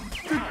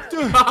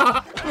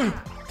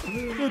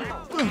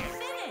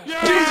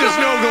 Jesus,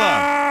 Nogla.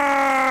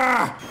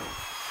 Ah!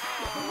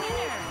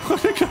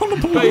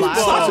 The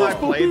last time I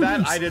played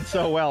that, I did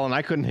so well, and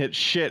I couldn't hit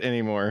shit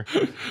anymore.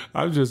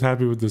 I'm just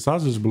happy with the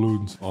sausage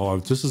balloons. Oh,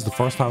 this is the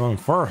first time I'm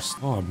first.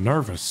 Oh, I'm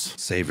nervous.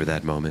 Savor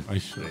that moment. I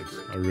should.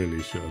 I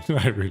really should.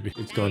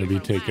 It's going to be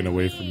taken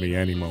away from me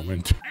any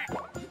moment.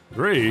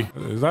 3.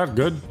 Is that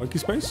good? Lucky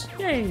space?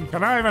 Yay.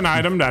 Can I have an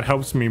item that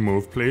helps me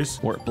move, please?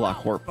 Warp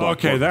block.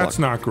 Okay, that's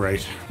not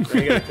great. You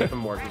gotta tip him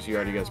more because you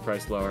already got his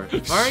price lower. All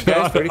right,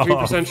 guys,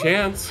 33%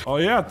 chance. Oh,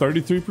 yeah,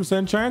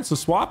 33% chance to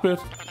swap it.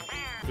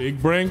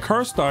 Big brain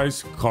curse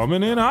dice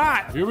coming in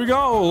hot. Here we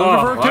go.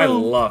 Looking for a I kill.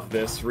 love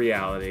this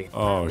reality.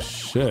 Oh,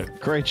 shit.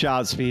 Great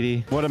job,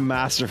 Speedy. What a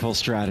masterful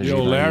strategy.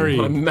 Yo, Larry.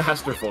 A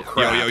masterful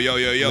crap. Yo.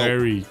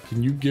 Larry,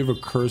 can you give a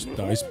cursed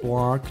dice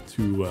block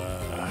to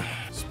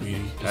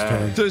Speedy this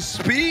turn? To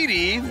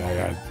Speedy?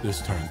 Yeah,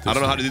 this turn. I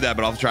don't know how to do that,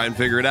 but I'll try and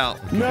figure it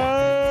out.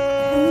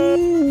 No!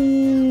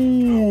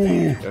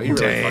 Yo, he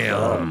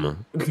really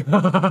fucked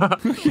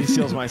up. He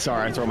steals my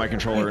star. I throw my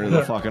controller into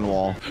the fucking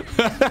wall.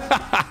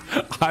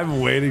 I'm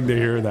waiting to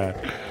hear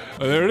that.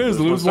 Oh, there it is.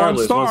 Lose one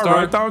star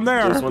right down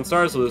there. Lose 1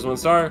 star, so lose 1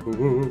 star.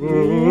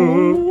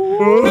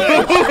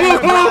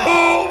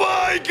 Oh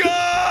my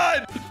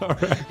god! All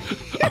right.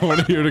 I want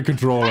to hear the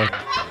controller.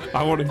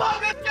 I want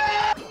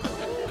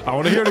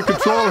to hear the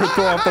controller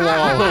throw off the wall.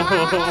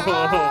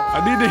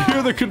 I need to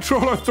hear the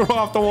controller throw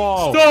off the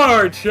wall.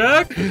 Star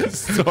check.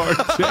 Star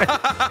check.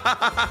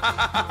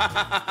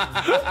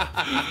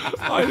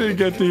 I didn't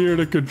get to hear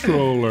the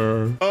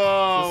controller.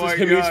 Oh This is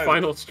my Himmy's god.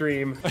 final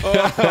stream.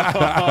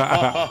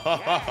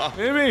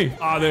 Amy.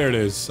 Ah, there it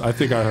is. I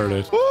think I heard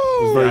it. It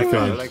was very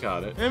faint. I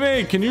got it.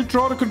 Amy, can you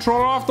throw the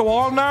controller off the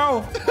wall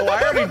now? Oh,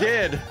 I already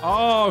did.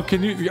 Oh,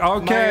 can you?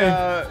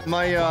 Okay.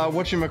 My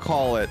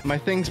whatchamacallit. My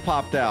things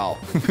popped out.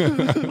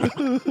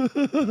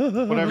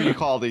 Whatever you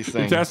call these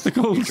things.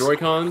 Testicles.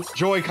 Joy-Cons?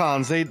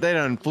 Joy-Cons, they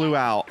done flew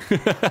out.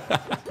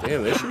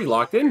 Damn, they should be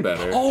locked in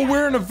better. Oh,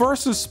 we're in a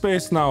versus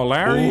space now,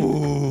 Larry.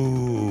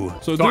 Ooh.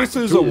 So this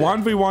is a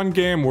 1v1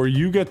 game where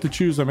you get to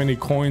choose how many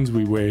coins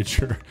we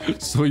wager.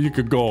 So you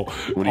could go,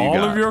 do you all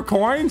got? of your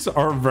coins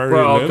are very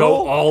Bro, little.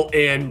 go all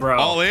in, bro.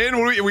 All in?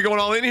 Are we going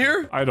all in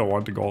here? I don't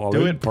want to go all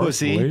Do in it,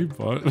 pussy.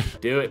 personally,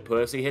 but Do it,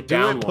 pussy. Hit Do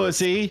down it, one.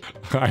 pussy.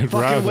 I'd Fucking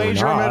rather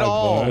wager them not, at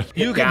all. but-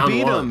 You Down could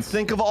beat them. once.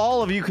 Think of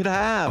all of you could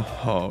have.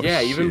 Oh, Yeah,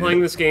 you've been shit.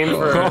 playing this game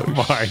for... Oh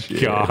my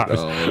gosh.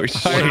 Oh,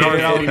 shit. I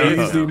hate how 40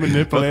 minutes easily now.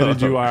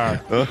 manipulated you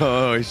are.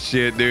 Oh,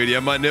 shit, dude. Yeah,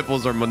 my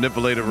nipples are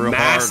manipulated real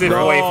Massive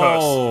hard, bro. wave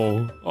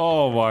hooks.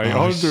 Oh my,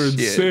 Oh,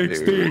 116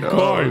 shit, dude.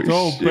 coins.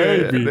 Oh,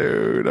 shit, baby.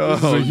 dude. This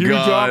is Oh, a huge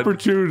God.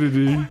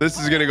 opportunity. This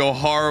is gonna go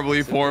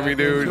horribly for me,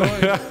 dude.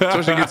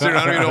 Especially considering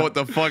I don't even know what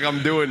the fuck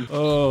I'm doing.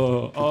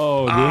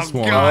 Oh, this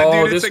one. God, Oh,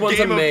 dude, it's this a one's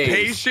game a of maze.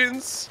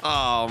 patience.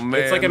 Oh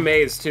man, It's like a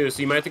maze, too,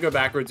 so you might have to go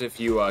backwards if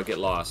you get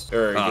lost.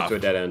 Or get to a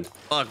dead end.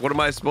 Fuck, what am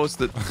I supposed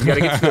to? You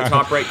gotta get to the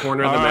top right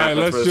corner of the All map. right,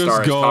 That's let's where the star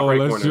just is. Top go. right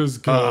Let's corner.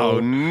 just go. Oh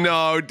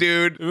no,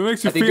 dude. If it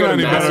makes you I think feel you're at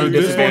any a better, massive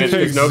this one disadvantage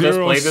takes because Nogla's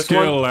zero played this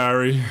skill, one.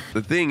 Larry.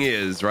 The thing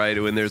is,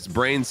 right, when there's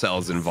brain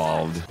cells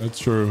involved. That's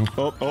true.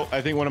 Oh,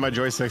 I think one of my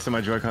joysticks and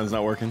my Joy-Cons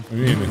not working. I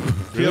mean,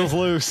 Feels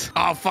loose.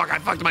 Oh fuck, I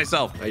fucked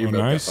myself. Oh, you oh,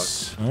 broke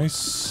that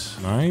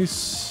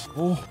nice.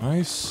 Oh,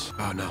 nice.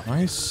 Oh no.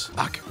 Nice.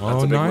 Fuck. Oh,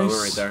 That's a big nice.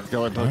 moment right there.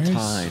 Y'all are both Nice.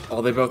 tied. Oh,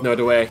 they both know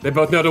the way. They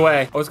both know the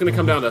way. Oh, it's gonna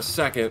come down to a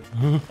second.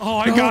 Oh,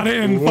 I got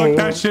in. Fuck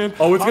that shit.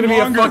 Oh, it's gonna I'm be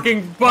longer. a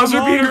fucking buzzer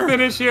I'm beater longer.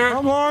 finish here.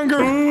 I'm longer.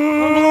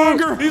 I'm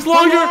longer. He's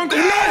longer. No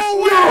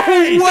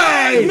way. No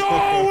way.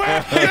 No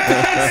way.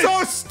 That's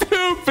so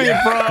stupid,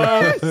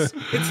 bro.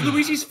 It's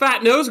Luigi's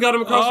fat nose got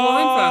him across the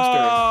line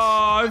faster.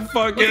 Oh, I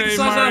fucking Look at the hate size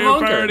of that Mario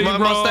hunker. Party, My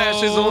bro.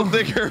 mustache is a little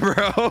thicker, bro.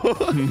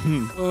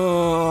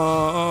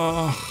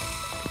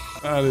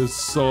 That is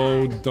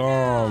so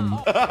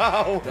dumb.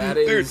 That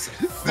is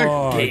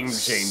Fuck's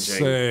game-changing.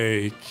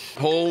 sake.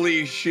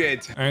 Holy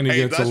shit. And he Hey,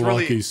 gets a that's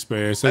lucky really-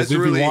 space. that's As if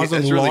really- he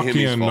wasn't that's really lucky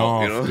Himmy's enough,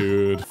 fault, you know?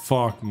 dude.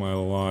 Fuck my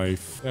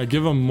life. Yeah,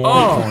 give him more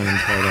Oh. coins,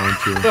 why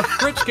don't The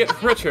you? rich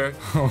get richer.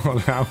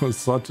 Oh, that was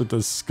such a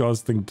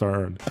disgusting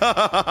turn. Go,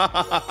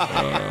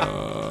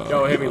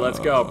 Himmy, let's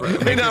go. Bro.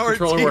 Make now your we're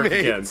controller work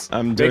again. teammates.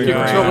 I'm Make doing your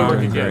great. controller I'm work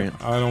doing again.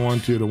 great. I don't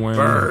want you to win.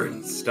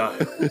 Burn stuff.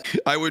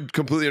 I would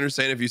completely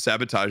understand if you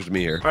sabotaged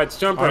me here. All right, let's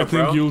jump I rope,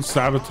 think bro. you'll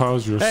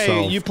sabotage yourself.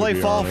 Hey, you to play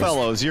be Fall honest.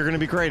 Fellows. You're gonna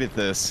be great at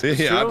this.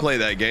 Yeah, I true. play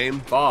that game.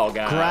 Fall,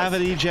 guys.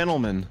 Gravity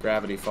Gentleman.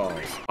 Gravity Falls.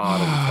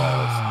 Autumn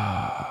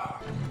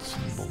Falls.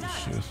 Some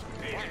bullshit.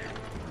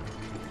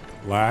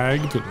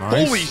 Lagged.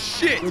 Nice. Holy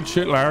shit! Good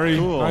shit, Larry.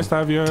 Cool. Nice to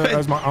have you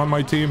as on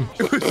my team.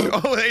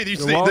 Oh, hey, you You're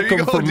see, there welcome you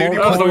go, for dude. more You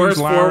That was the coins, worst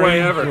four-way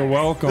Larry. ever. You're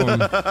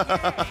welcome.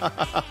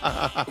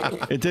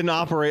 It didn't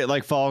operate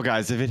like Fall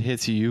Guys. If it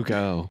hits you, you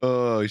go.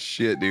 Oh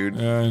shit, dude.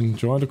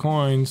 Enjoy the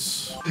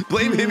coins.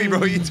 Blame Himmy,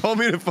 bro. You told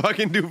me to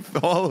fucking do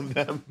all of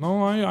them.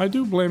 No, I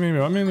do blame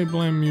you. I mainly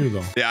blame you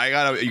though.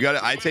 Yeah,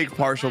 I take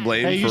partial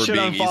blame Hey, you for should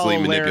being easily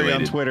unfollow Larry on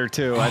manipulated. Twitter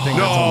too. I think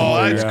No,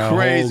 that's that's Yeah,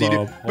 crazy,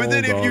 hold dude. up, But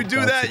then hold if you up. do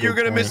That's a that, you're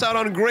good gonna miss point.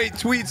 out on great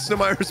tweets to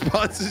my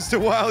responses to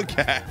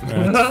Wildcat.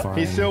 That's fine.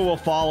 He still will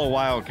follow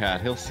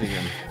Wildcat. He'll see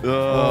him.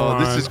 Oh,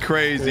 this is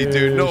crazy,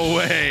 dude. No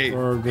way.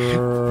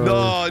 Burger.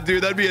 No,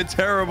 dude, that'd be a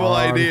terrible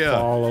idea.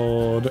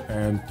 Followed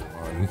and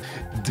done.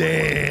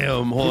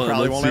 Damn. Hold He on.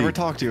 probably Let's won't see. ever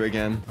talk to you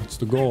again. That's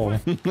the goal.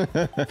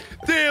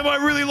 Damn, I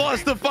really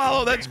lost the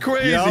follow. That's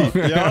crazy. Yup.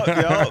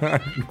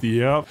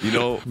 Yep. You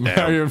know,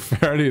 Mario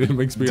Party that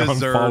makes me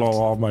Deserved. unfollow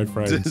all my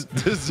friends.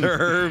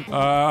 Deserve.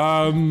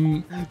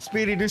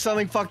 Speedy, do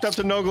something fucked up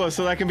to Nogla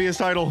so that can be his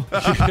title. No,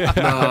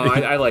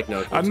 I like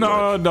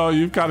Nogla. No,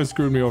 you've kind of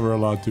screwed me over a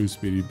lot too,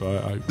 Speedy,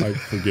 but I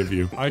forgive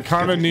you. I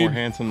kind of he's more need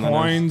handsome than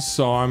coins,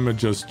 so I'm gonna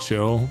just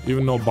chill.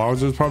 Even though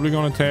Bowser's probably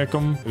gonna take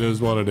them, it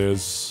is what it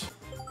is.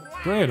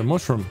 Great, a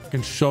mushroom. I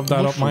can shove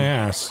that up my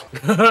ass.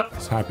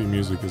 This happy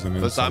music is an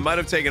Listen, I insult. might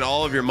have taken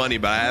all of your money,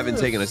 but I haven't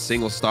taken a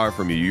single star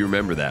from you. You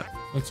remember that?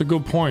 That's a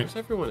good point. Where's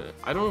everyone?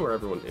 I don't know where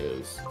everyone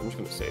is. I'm just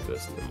gonna save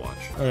this and then watch.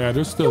 Oh yeah,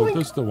 there's still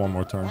one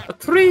more turn. A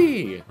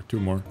 3. Or 2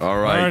 more.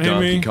 All right,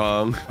 Donkey Himmy.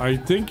 Kong. I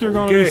think you're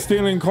gonna be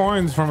stealing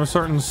coins from a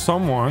certain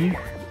someone.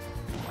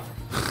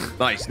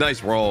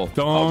 Nice roll.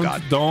 Oh,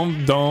 God.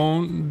 Don't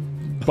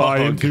buy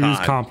into his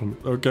God. compliment,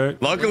 okay?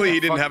 Luckily,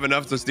 he didn't have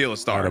enough to steal a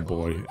star.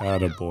 Attaboy,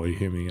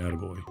 Himmy,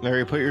 attaboy.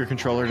 Larry, put your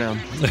controller down.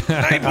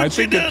 I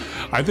think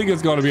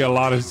it's going to be a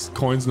lot of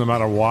coins no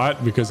matter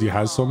what because he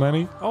has so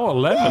many. Oh,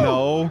 11.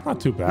 No. Not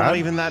too bad. Not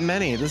even that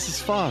many. This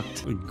is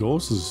fucked. The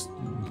ghost is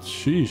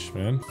sheesh,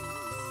 man.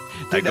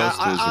 That ghost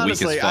is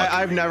Honestly, weak as fuck.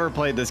 I've never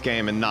played this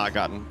game and not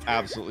gotten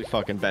absolutely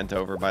fucking bent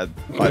over by the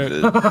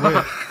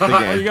You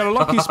game. got a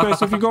lucky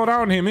space if you go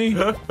down, Himmy.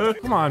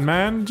 Come on,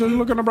 man. Just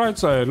look on the bright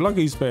side.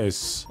 Lucky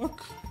space.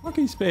 Look.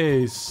 Lucky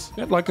space.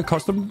 Get like a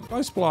custom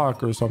ice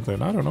block or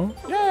something. I don't know.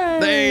 Yay!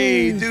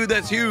 Hey, dude,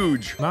 that's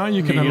huge. Now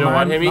you can You know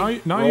what, land.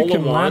 Himmy? Now Roll you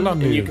can a 1 land on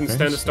and the you can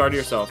stand a things. star to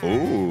yourself.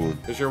 Ooh.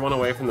 Because you're 1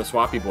 away from the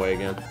swappy boy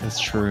again. That's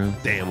true.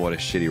 Damn, what a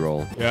shitty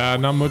roll. Yeah,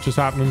 not much is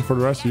happening for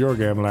the rest of your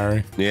game,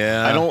 Larry.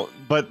 Yeah. I don't.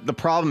 But the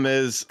problem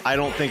is, I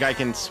don't think I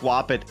can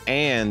swap it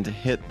and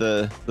hit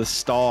the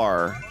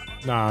star.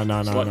 No.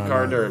 Slut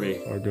car derby.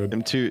 Oh, good.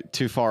 I'm too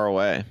far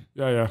away.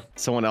 Yeah.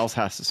 Someone else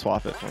has to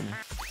swap it for me.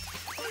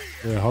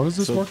 Yeah, how does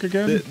this work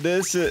again?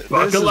 This is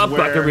Buckle up, where,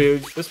 Buckaroo.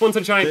 This one's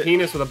a giant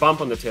penis with a bump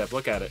on the tip.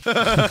 Look at it.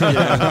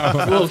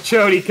 Little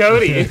chody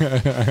Cody.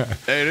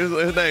 Hey,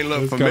 this name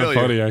look It's kind familiar. of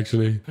funny,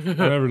 actually. I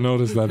never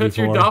noticed that That's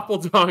before. your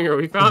doppelganger.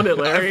 We found it,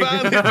 Larry. I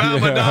finally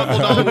found my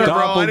doppelganger, bro.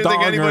 I didn't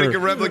think anybody Doppelganger.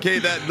 could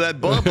replicate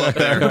that bump up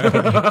there.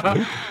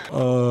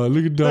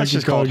 Look at Donkey That's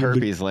just called Kong.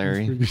 herpes,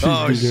 Larry.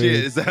 Oh, shit.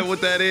 Is that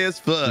what that is?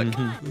 Fuck.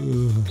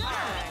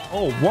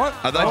 Oh, what?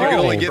 I thought you could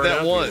only get Burn that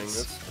out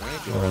once. feeling.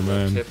 That's Oh, right.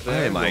 man. Tip there,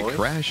 Why am I boy.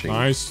 crashing?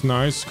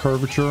 Nice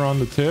curvature on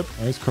the tip.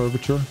 Nice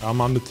curvature.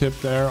 I'm on the tip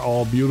there.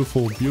 All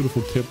beautiful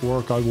tip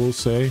work, I will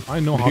say.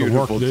 I know how to work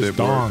Beautiful this tip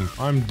dong.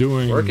 I'm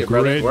doing Work it,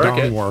 brother. great Work dong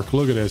it. work.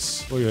 Look at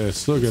this. Look at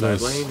this. Look at Inside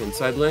this. lane,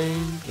 inside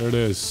lane. There it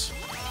is.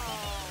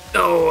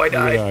 No, I Look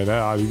died. at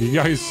that.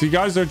 You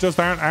guys are just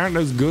aren't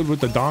as good with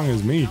the dong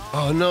as me.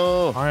 Oh,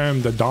 no. I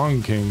am the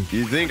dong king.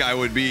 You'd think I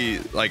would be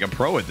like a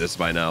pro at this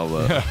by now,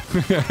 but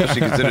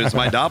especially considering it's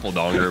my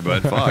doppelganger,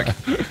 but fuck.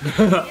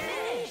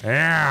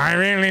 Yeah, I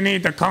really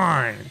need the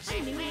coins.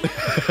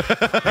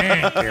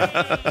 Thank you.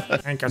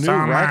 Thank you so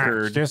much.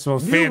 record. This will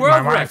New feed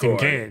my world wife and record.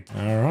 kid.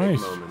 All right.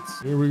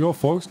 Moments. Here we go,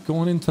 folks.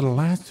 Going into the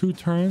last 2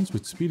 turns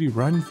with Speedy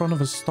right in front of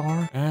a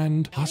star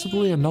and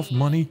possibly enough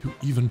money to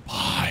even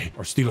buy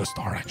or steal a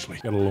star, actually.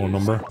 Get a low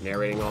number.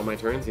 Narrating all my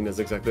turns. He knows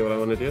exactly what I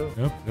want to do.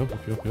 Yep.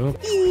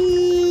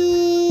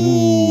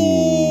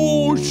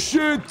 Oh,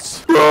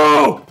 shit.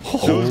 Bro!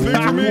 was big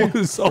for me, That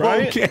was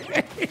right?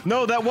 okay.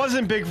 No, that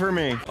wasn't big for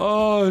me.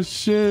 Oh,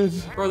 shit.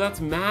 Bro,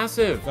 that's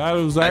massive. That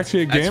was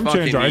actually a That's game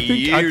fucking changer. I think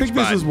huge, this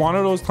bud. is one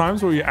of those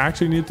times where you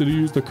actually need to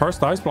use the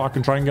cursed ice block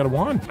and try and get a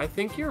 1. I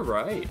think you're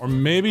right. Or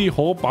maybe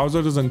hope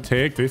Bowser doesn't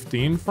take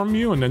 15 from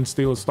you and then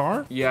steal a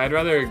star. Yeah, I'd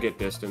rather get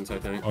distance, I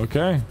think.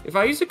 Okay. If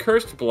I use a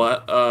cursed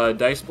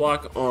dice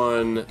block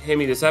on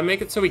Himmy, does that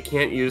make it so he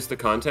can't use the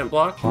content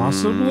block?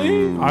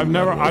 Possibly. I've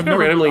never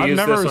randomly use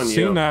this on seen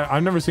you. that.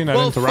 I've never seen that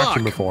Well,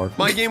 interaction fuck. before.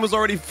 My game was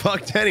already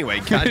fucked anyway.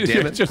 God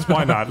damn it. Just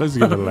why not? Let's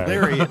give it a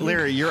Larry.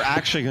 Larry, you're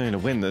actually going to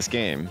win this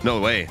game. No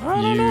way. I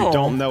don't You know.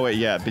 don't know it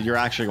yet, but you're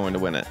actually going to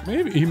win it.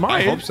 Maybe he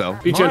might. I hope so.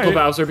 Be gentle, Might.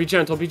 Bowser. Be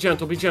gentle. Be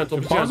gentle. Be gentle.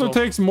 Be Bowser gentle.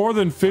 takes more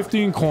than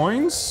 15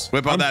 coins.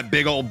 Whip out that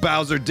big old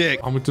Bowser dick.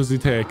 How much does he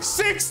take?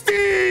 16!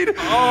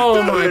 Oh,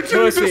 That my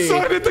literally pussy.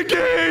 decided the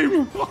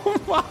game! Oh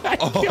my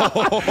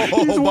god!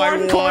 He's by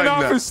 1 coin one.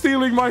 off for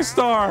stealing my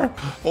star!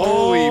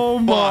 Holy oh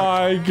fuck.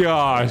 my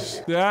gosh!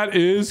 That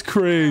is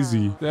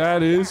crazy.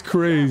 That is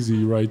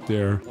crazy right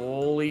there.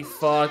 Holy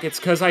fuck. It's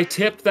because I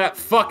tipped that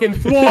fucking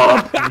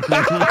thwomp.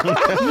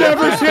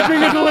 Never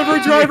shipping a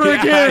delivery driver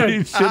Yeah, again.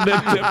 you shouldn't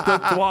have tipped the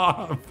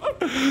twop.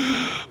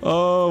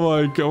 Oh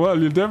my god. Well,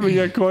 you definitely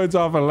get coins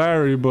off of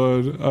Larry, but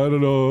I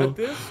don't know. At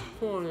this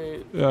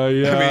point, Yeah. I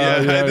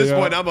mean, at this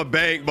point, I'm a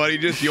bank, buddy.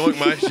 Just yoink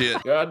my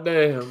shit. God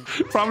damn.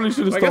 Probably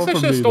should have I guess I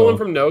should have stolen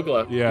from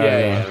Nogla.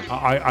 Yeah.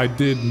 I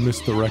did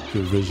misdirect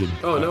your vision.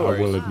 Oh, no worries.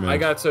 I will admit. I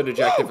got so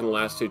dejected in the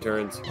last 2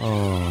 turns.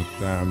 Oh,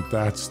 damn.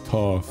 That's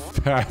tough.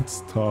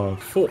 That's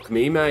tough. Fuck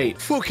me,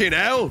 mate. Fucking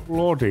hell.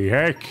 Bloody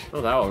heck.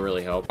 Oh, that will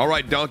really help. All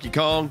right, Donkey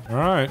Kong. All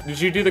right. Did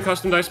you do the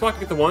custom dice block?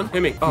 Get the 1?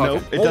 Hit me. Oh, Nope,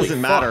 okay. it Holy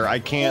doesn't fuck. matter. I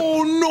can't.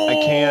 Oh, no. I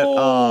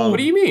can't. What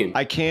do you mean?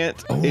 I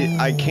can't.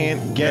 I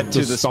can't get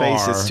to the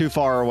space. It's too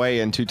far away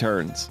in 2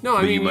 turns. No,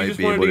 I But mean, you you might just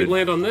be wanted able to to-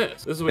 land on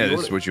this. This is what Yeah, you this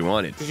wanted. is what you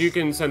wanted. Because you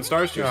can send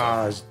stars to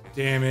yourself. Gosh,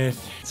 damn it.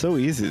 It's so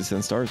easy to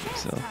send stars to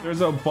yourself.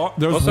 There's a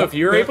Also, if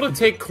you're able to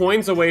take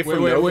coins away from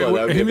Nogla,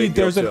 that would be a big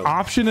deal there's an too.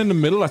 option in the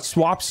middle that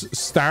swaps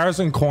stars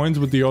and coins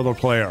with the other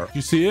player.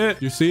 You see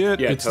it? You see it?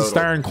 Yeah, It's the total.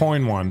 star and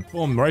coin one.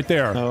 Boom, right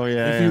there. Oh,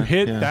 yeah, If you yeah,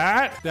 hit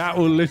yeah. that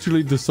will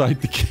literally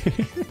decide the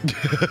game.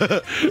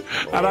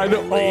 And I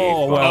know.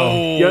 Oh well.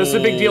 Yeah, this is a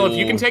big deal. If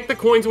you can take the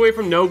coins away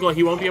from Nogla,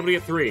 he won't be able to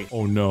get 3.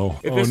 Oh no.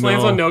 If Oh, this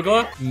lands no. on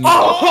Nogla,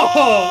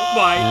 oh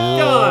my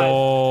god!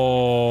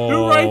 Oh.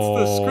 Who writes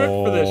the script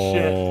for this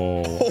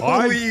shit?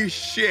 Holy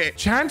shit.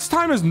 Chance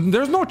time is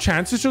there's no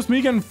chance. It's just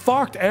me getting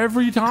fucked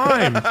every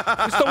time. It's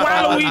the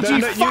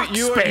Waluigi fuck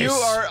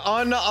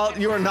space.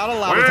 You are not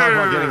allowed to talk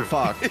about getting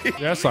fucked.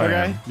 Yes, I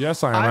am.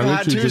 Yes, I am. I've I had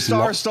literally 2 just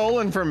stars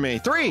stolen from me.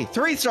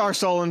 3 stars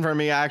stolen from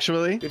me,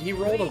 actually. Did he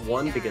roll a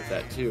 1 to get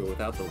that too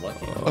without the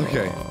lucky?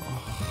 Okay.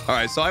 All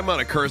right, so I'm on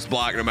a curse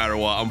block no matter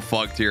what. I'm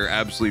fucked here.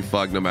 Absolutely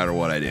fucked no matter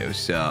what I do.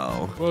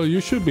 So Well,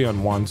 you should be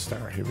on 1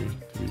 star, Hibby,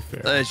 to be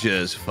fair. let's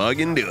just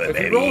fucking do it, If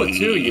baby. you roll a 2,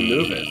 you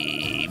move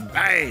it.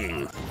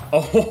 Bang.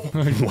 Oh,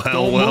 Don't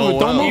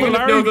move it, Even if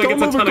Larry. Nogla Don't gets a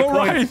move it. ton of Go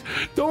coins.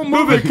 right. Don't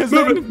move it, because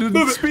then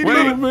the speedy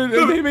Wait. movement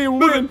and they may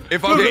win.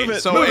 If okay, Move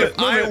it, so move if it,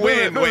 move I it,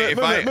 win, move wait, it, if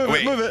move I it, move it,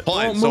 wait, move it. hold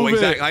on. Don't So move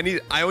exact,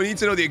 it. I need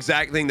to know the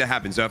exact thing that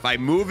happens. So if I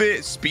move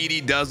it, Speedy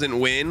doesn't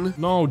win.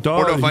 No, Or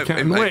dog. no, if I- You can't.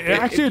 if I- Wait,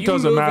 actually, If it you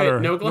doesn't move matter.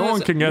 Nogla No has-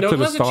 one can get to Nogla the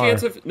has a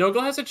star.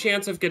 Nogla has a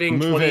chance of getting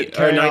Move 20 it,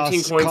 or 19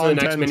 chaos, coins in the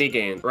next content. mini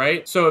game,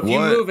 right? So if you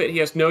What? move it, he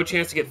has no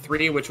chance to get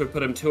 3, which would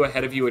put him 2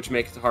 ahead of you, which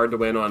makes it hard to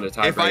win on a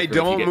tiebreaker. If I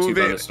don't you get 2 move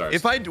bonus it, stars.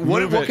 if I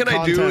what Move what it, can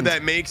I do content.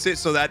 that makes it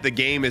so that the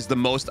game is the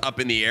most up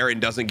in the air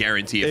and doesn't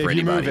guarantee it for If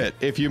you anybody? move it,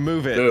 if you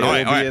move it, Move it it. will All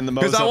right, be in the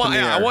most because up I want,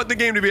 in the air. I want the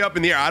game to be up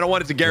in the air. I don't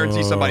want it to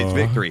guarantee somebody's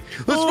victory.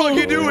 Let's Oh,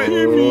 fucking do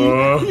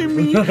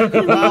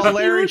it. Wow,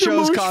 Larry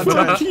chose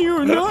content.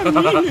 You're not me,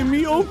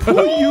 Himmy. Oh,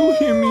 poor you,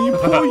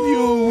 Himmy. Poor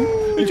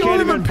you. You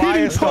can't even buy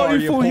a star,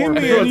 you poor Himmy man.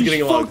 and Everyone's his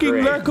getting along fucking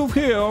great. lack of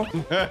hair. Fuck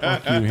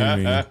you,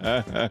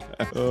 Himmy.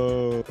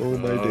 Oh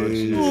my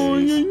days. Oh,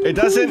 It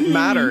doesn't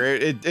matter.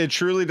 It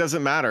truly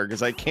doesn't matter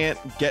because I can't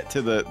get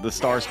to the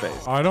star space.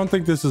 I don't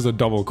think this is a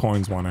double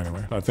coins one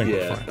anyway. I think we're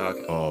yeah, fine.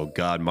 okay. Oh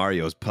God,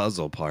 Mario's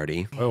puzzle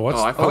party. Oh, what's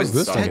Oh, I how is fucking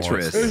this suck. one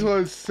Tetris. This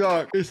one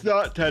sucks. It's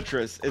not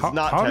Tetris. It's How-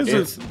 not how does Tetris.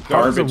 It's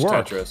How does it garbage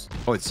work? Tetris.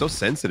 Oh, it's so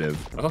sensitive.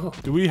 Oh,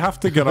 Do we have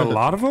to get a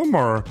lot of them,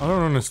 or I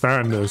don't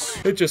understand this?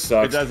 it just It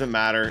sucks. doesn't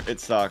matter. It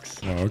sucks.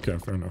 Oh, okay,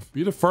 fair enough.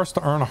 Be the first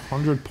to earn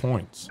 100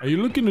 points. Are you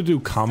looking to do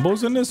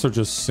combos in this or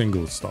just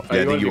single stuff? Yeah,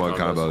 I you think you wanna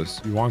want do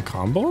combos. You want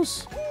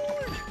combos?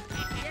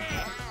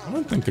 I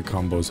don't think the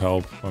combos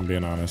help, if I'm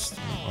being honest.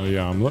 Oh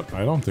yeah,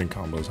 I don't think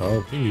combos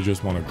help. I think you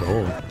just want to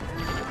go.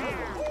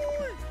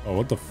 Oh,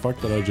 what the fuck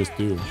did I just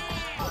do?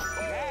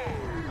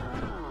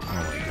 Oh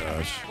my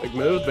gosh. Big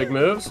moves, big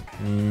moves.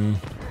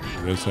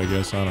 I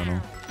guess, I don't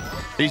know.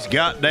 These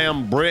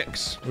goddamn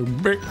bricks.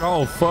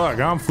 Oh fuck,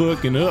 I'm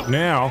fucking up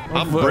now.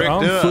 I'm bricked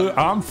up.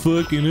 I'm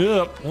fucking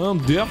up. I'm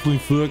definitely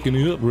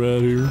fucking up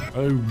right here.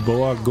 Oh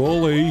boy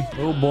golly.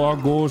 Oh boy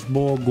gosh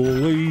boy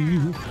golly.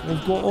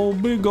 Oh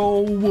big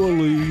old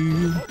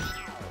woolly.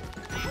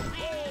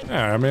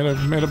 Yeah, I made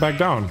it back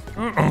down.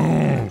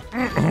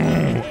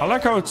 I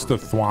like how it's the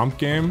Thwomp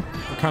game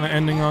kind of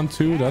ending on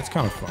too. That's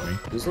kind of funny.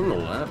 Who's on the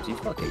left? You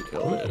fucking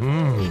killed it.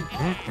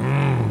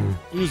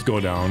 You just go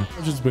down.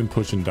 I've just been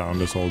pushing down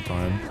this whole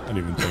time. I didn't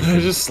even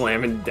think. Just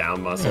slamming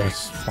down muscle.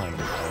 It's fine.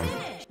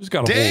 Just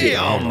gotta hold it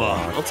Damn.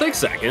 down. I'll take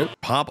second.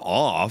 Pop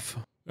off.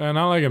 And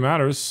not like it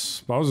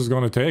matters. Bowser's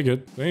gonna take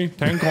it. See,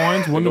 10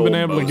 coins. Wouldn't have been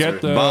able to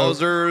get the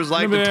Bowser's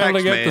like wouldn't the have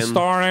been able text to get the man.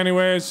 star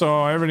anyway.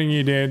 So everything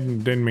he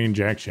did didn't mean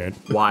jack shit.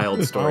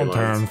 Wild Final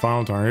turn. storylines.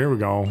 Final turn. Here we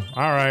go.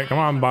 All right, come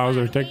on,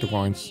 Bowser, take the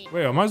coins.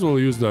 Wait, I might as well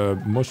use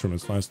the mushroom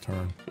as last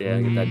turn. Yeah,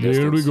 get that There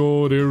we distance.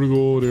 go. There we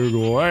go. There we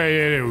go. Hey,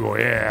 there we go.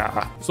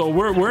 Yeah. So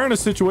we're in a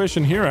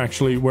situation here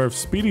actually where if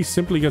Speedy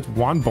simply gets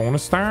 1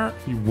 bonus star,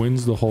 he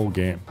wins the whole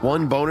game.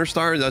 1 boner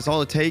star. That's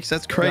all it takes.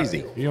 That's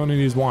crazy. He only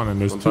needs 1,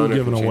 and there's 2 Boner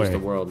given can change away. the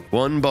world.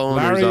 1 boner's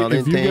Larry, all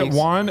if it you get takes.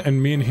 1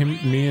 and me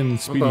and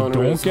Speedy boner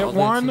don't is all get that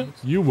 1,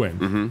 takes. you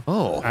win.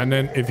 Oh. And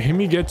then if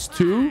Himmy gets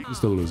 2, he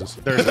still loses.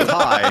 There's a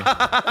tie.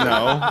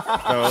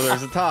 No,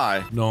 there's a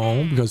tie.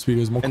 No, because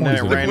Speedy has more And coins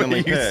then it than ran- you.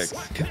 randomly The way you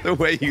picks. the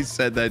way you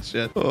said that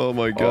shit. Oh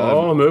my God.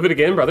 Oh, move it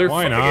again, brother.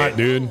 Why Fuck not, it.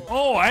 dude?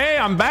 Oh, hey,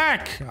 I'm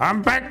back.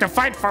 I'm back to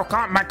fight for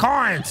my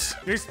coins.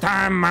 This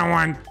time I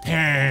want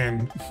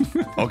 10.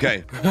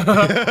 Okay.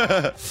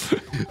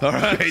 All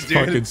right, dude.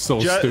 Fucking so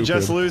stupid.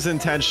 Just lose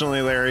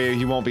intentionally, Larry.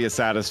 he won't be as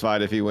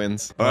satisfied if he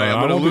wins. All right, I'm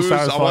I gonna won't be lose. I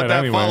want satisfied that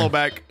anyway. follow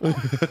back.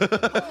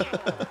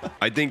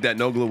 I think that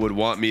Nogla would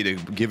want me to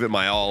give it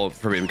my all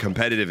for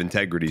competitive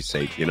integrity's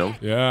sake, you know?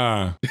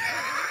 Yeah.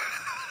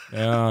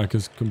 Yeah,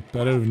 because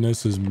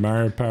competitiveness is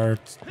Mario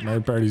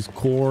Party's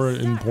core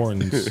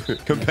importance.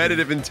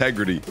 Competitive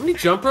integrity. How many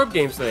jump rope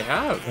games do they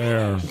have?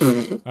 There.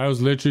 That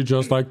was literally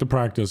just like the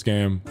practice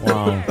game.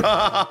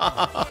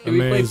 Wow. We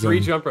played 3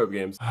 Amazing. jump rope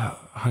games.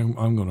 I'm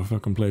gonna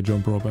fucking play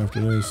jump rope after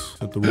this.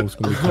 That the rope's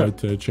gonna be tied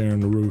to a chair on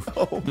the roof.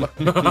 Oh my.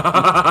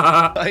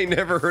 I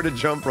never heard a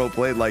jump rope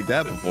played like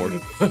that before.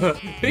 I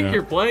think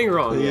you're playing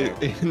wrong here.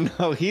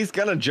 No, he's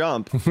gonna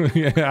jump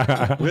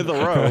Yeah. with a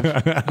rope.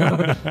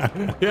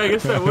 Yeah, I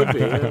guess that would be.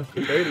 Yeah.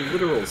 Very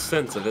literal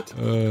sense of it.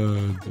 Oh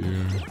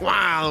dear.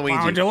 Wow, Would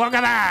Luigi. you look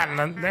at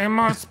that? They're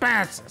more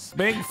expenses.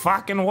 Big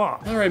fucking wall.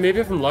 All right, maybe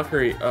if I'm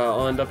lucky,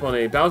 I'll end up on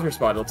a Bowser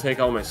spot. It'll take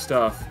all my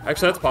stuff.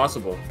 Actually, that's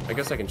possible. I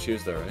guess I can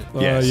choose though, right?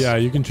 Yes. Yeah,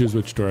 you can choose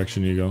which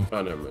direction you go.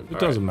 Oh, never mind. It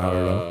doesn't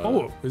matter though.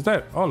 Oh, is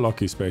that? Oh,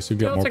 lucky space. You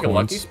get I'll more take a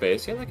lucky coins.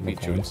 space. Yeah, that could be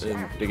coins.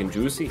 big and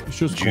juicy. It's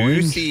just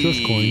coins.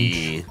 Just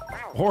coins.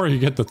 Or you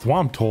get the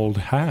thwomp told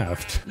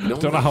halved.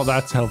 Don't know how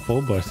that's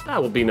helpful, but.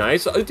 That would be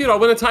nice. Dude, I'll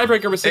win a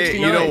tiebreaker with 69.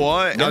 Hey, you know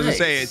what? I was gonna Nice.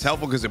 say it's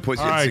helpful because it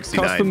puts you All at right,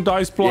 69. custom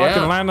dice block Yeah.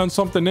 and land on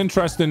something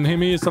interesting.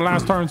 Himmy, it's the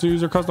last turn, so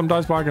use your custom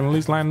dice block and at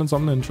least land on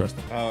something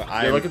interesting.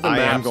 I look at the am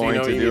map so you going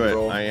know to you do need to it.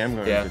 roll. I am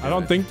going Yeah. to do I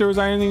don't it. think there's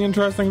anything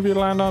interesting for you to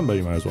land on, but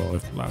you might as well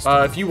if last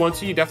turn. If you want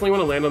to, you definitely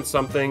want to land on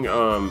something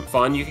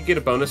fun. You could get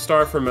a bonus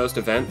star for most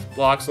event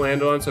blocks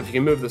land on, so if you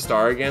can move the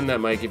star again, that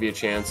might give you a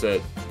chance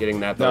at getting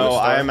that bonus No,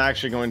 star. I am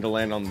actually going to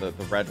land on the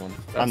red one.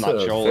 I'm That's not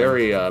a trolling.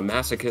 very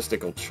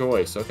masochistical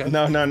choice, okay?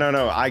 No.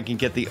 I can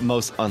get the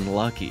most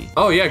unlucky.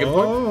 Oh, yeah, good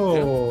point.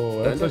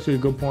 Oh, that's actually a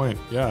good point.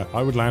 Yeah,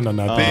 I would land on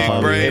that. Big if I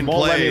were brain. you. It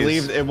won't let me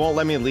plays. leave. It won't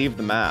let me leave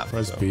the map.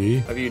 Press B.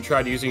 Have you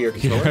tried using your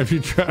Yeah, controller? have you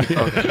tried?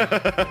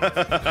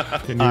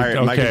 Can you, All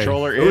right, my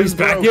controller Oh, is he's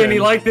back broken. in. He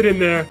liked it in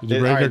there. Did you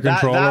break your that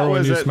controller when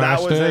was you that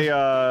smashed was it?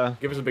 a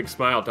Give us a big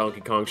smile,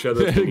 Donkey Kong. Show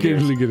those big Give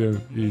ears. look at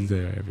him. He's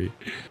there, heavy.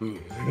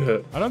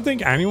 I don't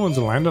think anyone's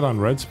landed on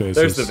red spaces.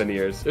 There's the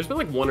veneers. There's been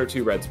like 1 or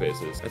 2 red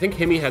spaces. I think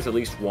Himmy has at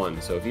least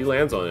 1, so if he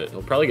lands on it,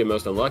 he'll probably get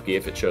most unlucky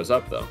if it shows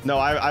up, though. No,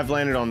 I've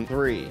landed on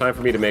 3. Time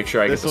for me to make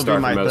sure I get This the will be star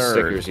for my most third.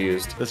 stickers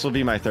used. This will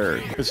be my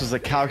 3rd. This was a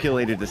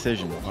calculated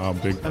decision. Oh,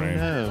 big brain.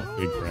 no.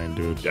 Big brain,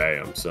 dude.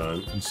 Damn,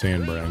 son.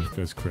 Insane brain.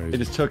 That's crazy. It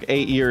just took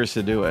 8 years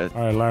to do it.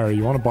 All right, Larry,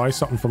 you want to buy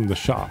something from the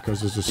shop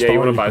because there's a Yeah, star you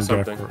wanna buy can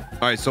get something. for-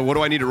 All right, so what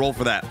do I need to roll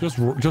for that?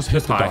 Just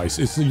hit the high.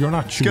 dice. You're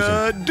not choosing.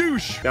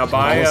 Gadoosh. Now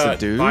buy Almost a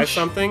douche. buy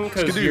something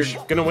because you're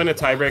Skadoosh. gonna win a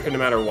tiebreaker no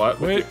matter what.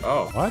 Wait.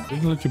 Oh. What?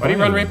 Didn't let you Why do you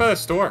buy run it. right by the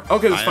store? Oh,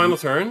 because it's I final am-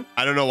 turn?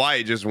 I don't know why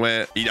it just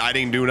went. I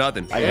didn't do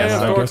nothing. I Yeah, guess the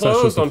so. store guess that's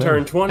closed just the on thing.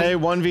 turn 20. Hey,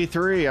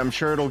 1v3. I'm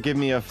sure it'll give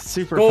me a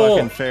super Cool.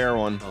 fucking fair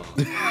one.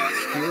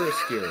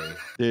 Scary.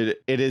 Dude,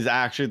 it is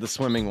actually the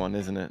swimming one,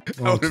 isn't it? Oh, That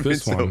it's would've been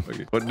this one.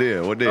 fucking- What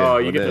did? What did? Oh,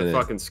 you What get did? to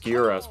fucking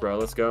skewer us, bro.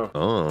 Let's go.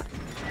 Oh.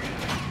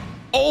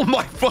 Oh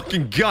my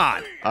fucking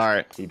god. All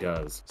right. He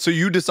does. So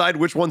you decide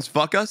which ones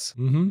fuck us?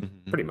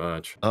 Pretty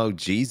much. Oh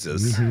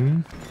Jesus.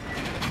 Oh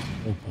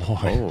boy.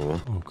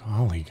 Oh. Oh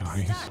golly,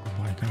 guys.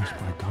 Oh my gosh,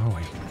 by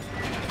golly.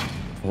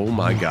 Oh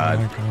my Oh god.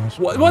 my gosh.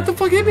 What the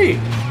fuck hit me?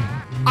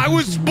 I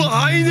was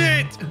behind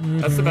it.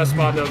 That's the best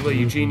spot, Nogla,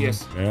 you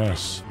genius.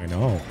 Yes, I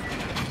know.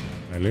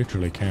 I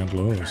literally can't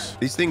lose.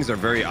 These things are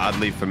very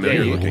oddly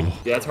familiar you- looking.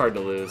 Yeah, it's hard to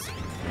lose.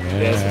 Yeah,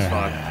 this is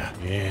fun.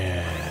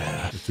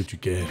 Yeah. That's what you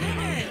get,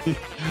 Amy.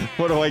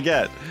 What do I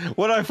get?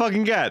 What do I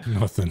fucking get?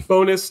 Nothing.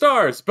 Bonus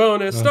stars!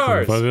 Bonus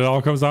stars! But it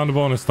all comes down to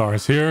bonus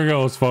stars. Here it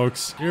goes,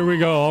 folks. Here we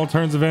go. All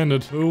turns have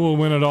ended. Who will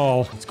win it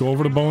all? Let's go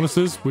over the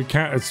bonuses. We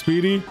can't. It's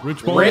Speedy.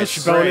 Rich bonus.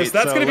 Rich bonus.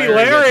 That's so gonna be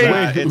Larry gets Larry.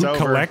 that. Wait, It's who over.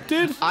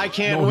 collected? I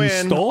can't no, win.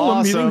 He stole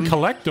them. He Awesome. didn't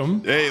collect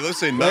them. Hey,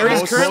 listen.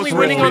 Larry's most currently rich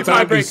winning on people-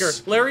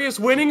 tiebreaker. Larry is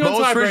winning on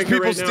Most rich tiebreaker people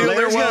right steal now. their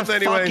Larry's wealth gonna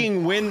anyway.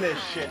 fucking win this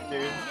shit,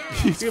 dude.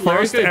 He's Dude,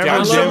 Larry's first gonna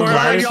ever download Jim more Larry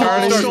Larry Y'all Stars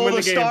started. to stole win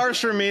the the game. stars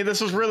from me.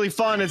 This was really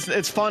fun.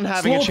 It's fun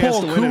having a Slowpoke. chance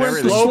to win Who and went the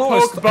everything. Slowpoke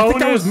slowest? I think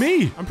that was bonus.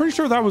 me. I'm pretty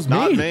sure that was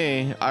Not me.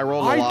 me. I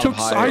rolled a I lot took.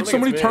 higher. I had so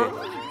many it's me. turns.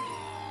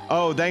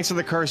 Oh, thanks to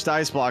the cursed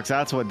dice blocks.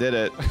 That's what did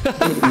it.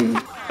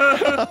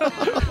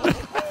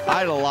 I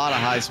had a lot of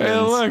high spins. Hey,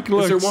 look.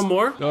 Is there one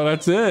more? No,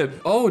 that's it.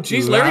 Oh,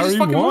 jeez, Larry just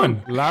fucking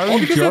won. Larry Oh,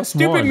 because that just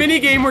stupid won. mini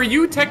game where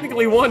you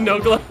technically won,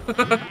 Nogla.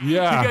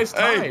 Yeah. You guys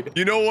Hey, tied.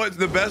 you know what?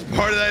 The best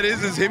part of that is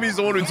Himmy's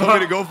the one who told me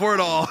to go for it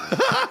all.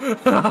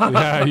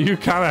 Yeah, you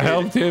kind of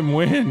helped him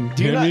win.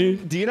 Do you, Jimmy.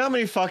 do you know how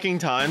many fucking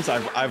times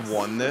I've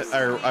won this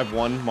or I've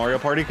won Mario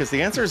Party? Because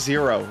the answer is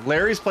 0.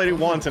 Larry's played it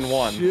once and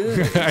won.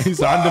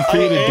 He's I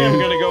undefeated, am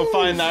dude. gonna go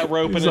find that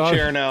rope in He's a on-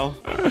 chair now.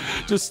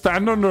 Just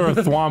stand under a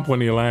thwomp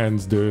when he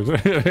lands, dude.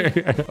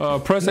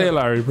 Press A,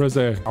 Larry. Press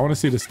A. I want to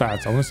see the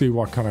stats. I want to see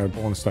what kind of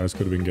bonus stats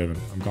could have been given.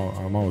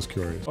 I'm always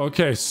curious.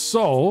 Okay,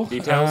 so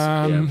Details?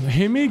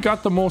 Himi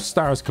got the most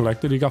stars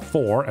collected. He got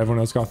 4. Everyone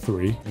else got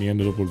 3. And he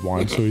ended up with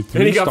 1. So he had 3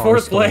 And he got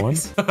stars 4th stolen.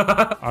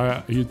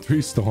 place. He had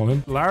 3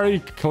 stolen. Larry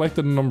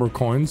collected a number of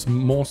coins.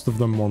 Most of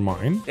them were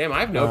mine. Damn, I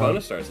have no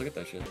bonus stars. Look at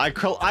that shit. I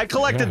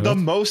collected the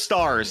most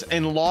stars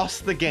and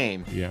lost the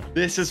game. Yeah.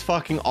 This is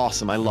fucking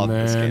awesome. I love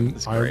And this game. then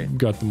It's I great.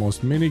 got the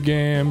most mini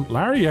game.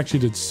 Larry actually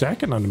did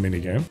second on the mini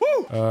game.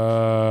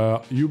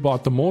 You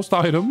bought the most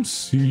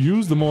items. You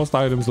used the most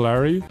items,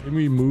 Larry.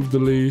 Amy moved the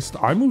least.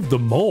 I moved the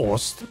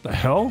most. What the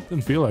hell?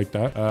 Didn't feel like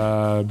that.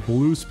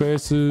 Blue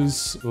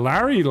spaces.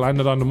 Larry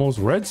landed on the most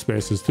red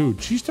spaces too.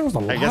 Jeez, there was a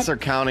lot. I guess they're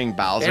counting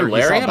Bowser. Damn, You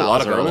Larry saw had a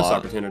lot of Bowser bonus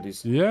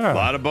opportunities. Yeah. A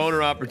lot of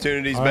boner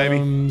opportunities, baby.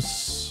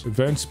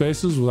 Event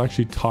spaces was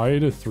actually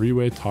tied, a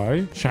 3-way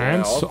tie.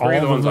 Chance, all all three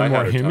of the of ones I them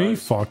had were are Himmy. tied.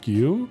 Fuck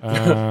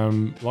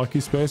you. Lucky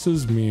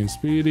spaces, me and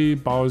Speedy.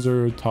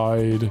 Bowser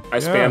tied. I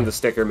spammed the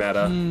sticker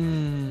meta.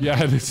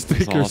 Yeah, the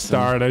sticker awesome.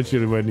 starred. I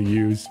should have went to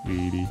you,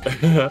 Speedy.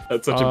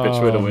 That's such a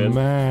bitch way to win.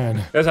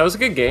 Man. Guys, that was a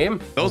good game.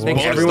 Those I think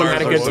bonus everyone stars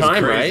had a are good some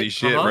time, crazy right?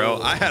 shit, bro.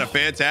 I had a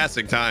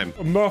fantastic time.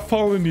 I'm not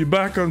following you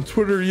back on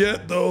Twitter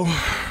yet, though.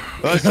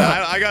 Listen,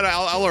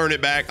 I'll earn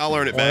it back. I'll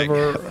earn it back.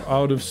 However,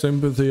 out of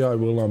sympathy, I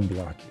will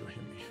unblock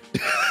you,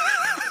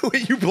 Himmy.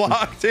 Wait, you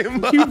blocked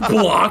him? You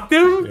blocked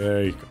him?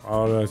 There you go.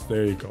 Oh,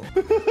 there you go.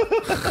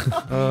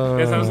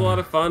 Guys, that was a lot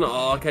of fun.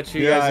 I'll catch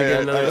you guys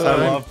again another I time.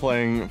 love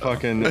playing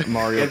fucking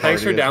Mario. And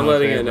thanks Party. for It's my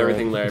downloading it and favorite.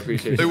 everything, Larry. I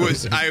appreciate it. It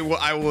was. I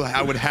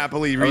would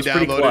happily That was pretty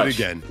re-download clutch. it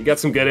again. You got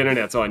some good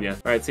internets on you. All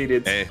right, see you,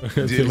 dudes. Hey,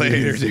 see you later,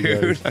 easy,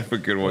 dude. guys. Have a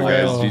good one,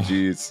 guys. Oh.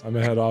 GG's. I'm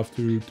gonna head off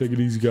to take it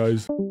easy,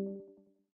 guys.